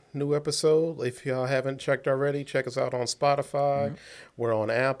a new episode. If y'all haven't checked already, check us out on Spotify. Mm-hmm. We're on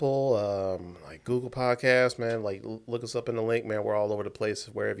Apple, like Google Podcasts, man. Like look us up in the link, man. We're all over the place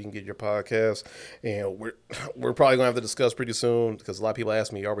wherever you can get your podcasts. And we're probably gonna have to discuss pretty soon because a lot of people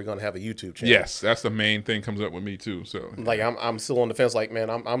ask me, are we gonna have a YouTube channel? Yes, that's the main thing comes up with me too. So like I'm still on the fence. Like man,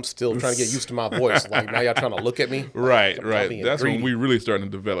 I'm still trying to get used to my voice. Like now y'all trying to look at me. Right. That's when we really starting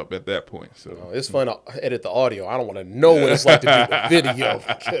to develop at that point. So it's fun to edit the audio. I don't want to know what it's like to do the video.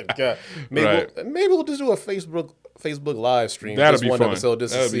 Good God. Maybe we'll just do a Facebook live stream. That'll be one fun. Episode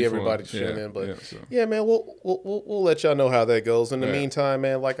just to see everybody tune in. But yeah, man, we'll let y'all know how that goes. In the meantime,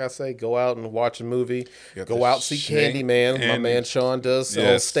 man, like I say, go out and watch a movie. Go out see Candyman. My man Shawn does.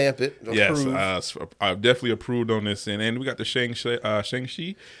 Yes. Stamp it. Approve. Yes, I've definitely approved on this. And we got the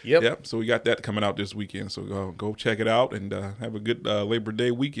Shang-Chi. Yep. So we got that coming out this weekend. So go check it out and have a good Labor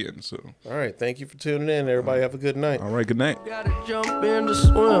Day weekend. So all right, thank you for tuning in. Everybody have a good night. All right, good night. Gotta jump in to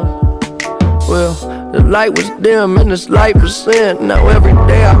swim. Well, the light was dim and this light was sin. Now every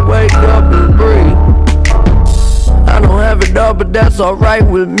day I wake up and breathe. I don't have it all, but that's alright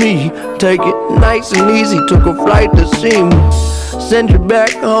with me. Take it nice and easy, took a flight to see me. Send you back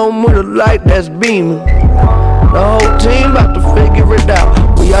home with a light that's beaming. The whole team about to figure it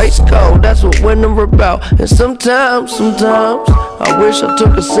out. We ice cold, that's what winter about. And sometimes I wish I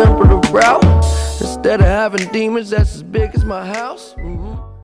took a simpler route. Instead of having demons that's as big as my house.